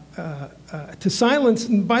silence,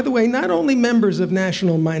 by the way, not only members of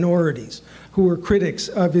national minorities who were critics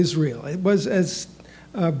of Israel. It was, as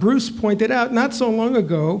Bruce pointed out not so long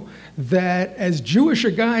ago that as Jewish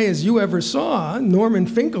a guy as you ever saw, Norman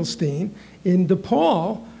Finkelstein in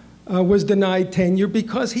DePaul, was denied tenure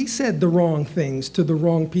because he said the wrong things to the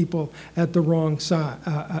wrong people at the wrong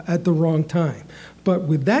time. But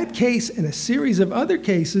with that case and a series of other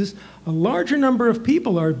cases, a larger number of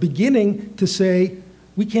people are beginning to say,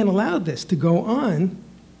 we can't allow this to go on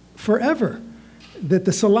forever. That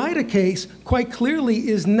the Salaita case quite clearly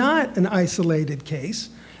is not an isolated case,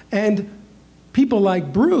 and people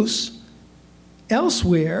like Bruce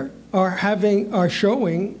elsewhere are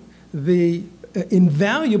showing the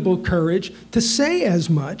invaluable courage to say as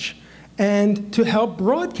much and to help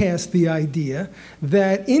broadcast the idea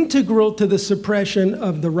that integral to the suppression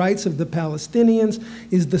of the rights of the Palestinians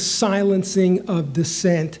is the silencing of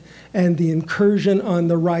dissent and the incursion on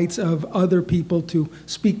the rights of other people to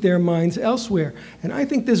speak their minds elsewhere. And I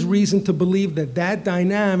think there's reason to believe that that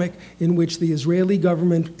dynamic in which the Israeli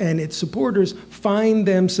government and its supporters find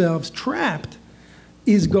themselves trapped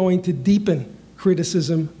is going to deepen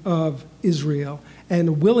criticism of Israel and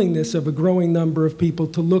a willingness of a growing number of people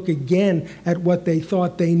to look again at what they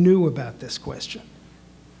thought they knew about this question.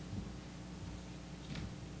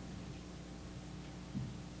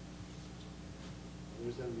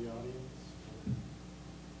 Others in the audience? A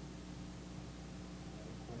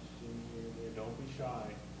question here, there. Don't be shy.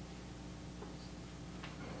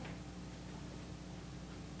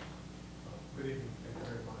 Good evening. Thank you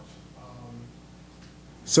very much.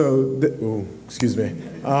 Excuse me.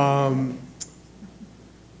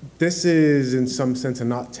 This is, in some sense, a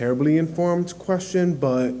not terribly informed question,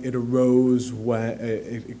 but it arose when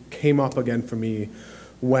it came up again for me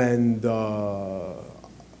when the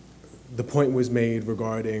point was made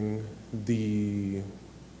regarding the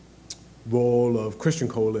role of Christian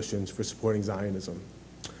coalitions for supporting Zionism.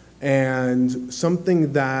 And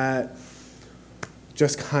something that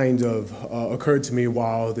just kind of occurred to me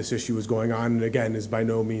while this issue was going on, and again is by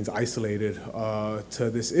no means isolated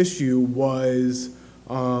to this issue, was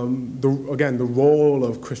the role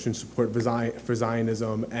of Christian support for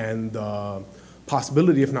Zionism and the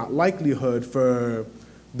possibility, if not likelihood, for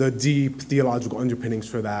the deep theological underpinnings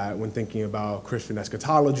for that when thinking about Christian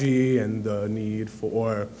eschatology and the need for,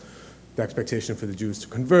 or the expectation for the Jews to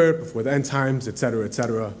convert before the end times, et cetera, et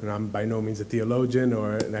cetera. And I'm by no means a theologian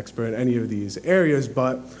or an expert in any of these areas,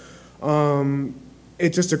 but it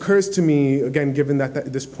just occurs to me, again, given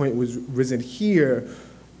that this point was risen here,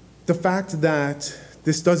 the fact that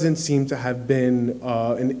this doesn't seem to have been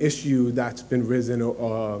an issue that's been risen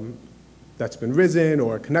or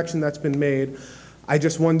a connection that's been made. I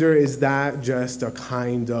just wonder, is that just a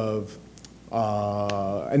kind of,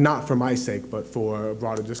 and not for my sake, but for a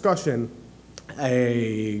broader discussion,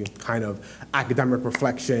 a kind of academic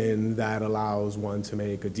reflection that allows one to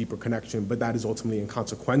make a deeper connection, but that is ultimately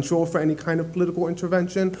inconsequential for any kind of political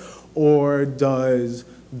intervention? Or does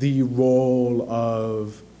the role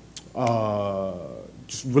of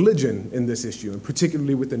just religion in this issue, and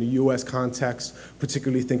particularly within the US context,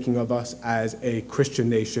 particularly thinking of us as a Christian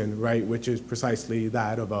nation, right, which is precisely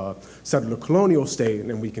that of a settler colonial state,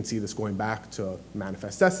 and we can see this going back to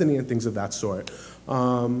Manifest Destiny and things of that sort.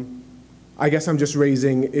 I guess I'm just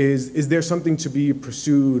raising, is there something to be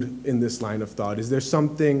pursued in this line of thought? Is there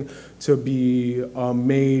something to be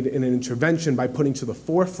made in an intervention by putting to the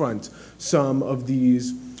forefront some of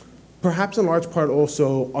these, perhaps in large part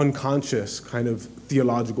also unconscious kind of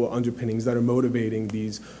theological underpinnings that are motivating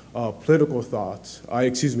these political thoughts,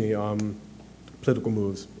 political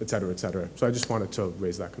moves, et cetera, et cetera. So I just wanted to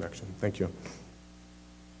raise that connection. Thank you.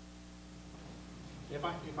 If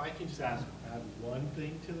I can just add one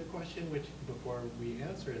thing to the question, which before we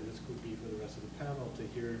answer it, this could be for the rest of the panel to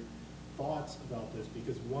hear thoughts about this,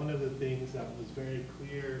 because one of the things that was very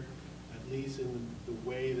clear, at least in the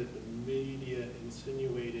way that the media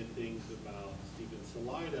insinuated things about Stephen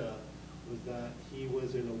Salaita, was that he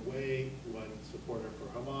was in a way one supporter for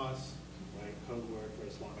Hamas, right, code word for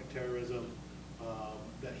Islamic terrorism,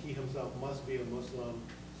 that he himself must be a Muslim,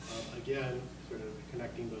 again, sort of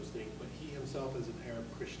connecting those things, but he himself is an Arab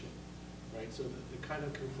Christian, right? So the kind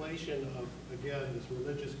of conflation of, again, this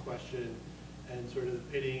religious question and sort of the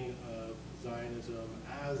pitting of Zionism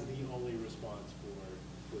as the only response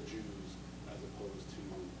for Jews, as opposed to,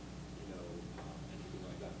 anything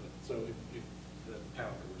like that. But so if the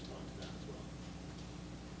panel could respond to that as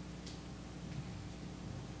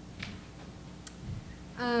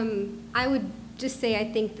well. I would just say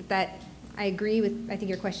I think that I agree with, I think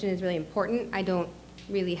your question is really important. I don't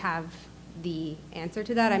really have the answer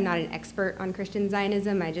to that. I'm not an expert on Christian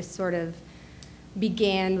Zionism. I just sort of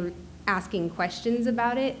began asking questions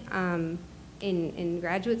about it. in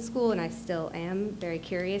graduate school, and I still am very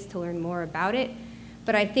curious to learn more about it.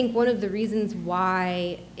 But I think one of the reasons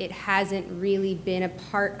why it hasn't really been a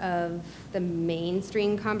part of the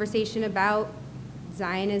mainstream conversation about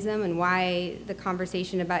Zionism, and why the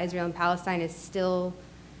conversation about Israel and Palestine is still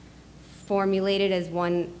formulated as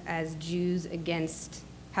one as Jews against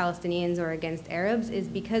Palestinians or against Arabs, is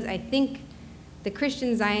because I think the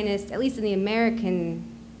Christian Zionist, at least in the American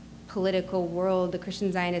political world, the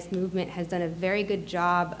Christian Zionist movement has done a very good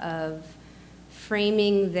job of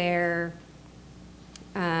framing their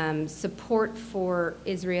support for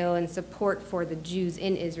Israel and support for the Jews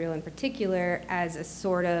in Israel in particular as a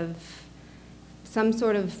sort of, some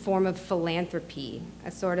sort of form of philanthropy,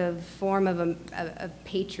 a sort of form of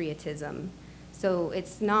patriotism. So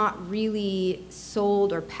it's not really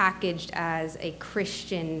sold or packaged as a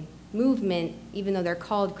Christian movement, even though they're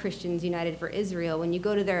called Christians United for Israel. When you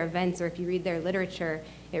go to their events or if you read their literature,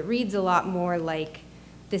 it reads a lot more like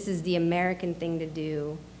this is the American thing to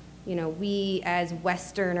do. You know, we as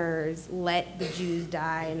Westerners let the Jews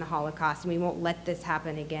die in the Holocaust, and we won't let this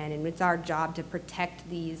happen again. And it's our job to protect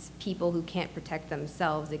these people who can't protect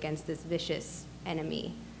themselves against this vicious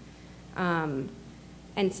enemy. And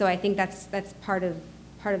so I think that's part of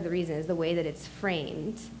the reason, is the way that it's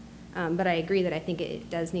framed. But I agree that I think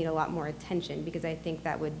it does need a lot more attention, because I think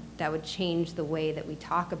that would change the way that we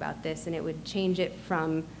talk about this, and it would change it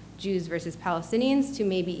from Jews versus Palestinians to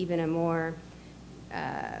maybe even a more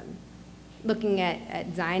looking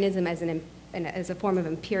at Zionism as a form of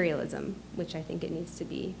imperialism, which I think it needs to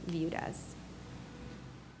be viewed as.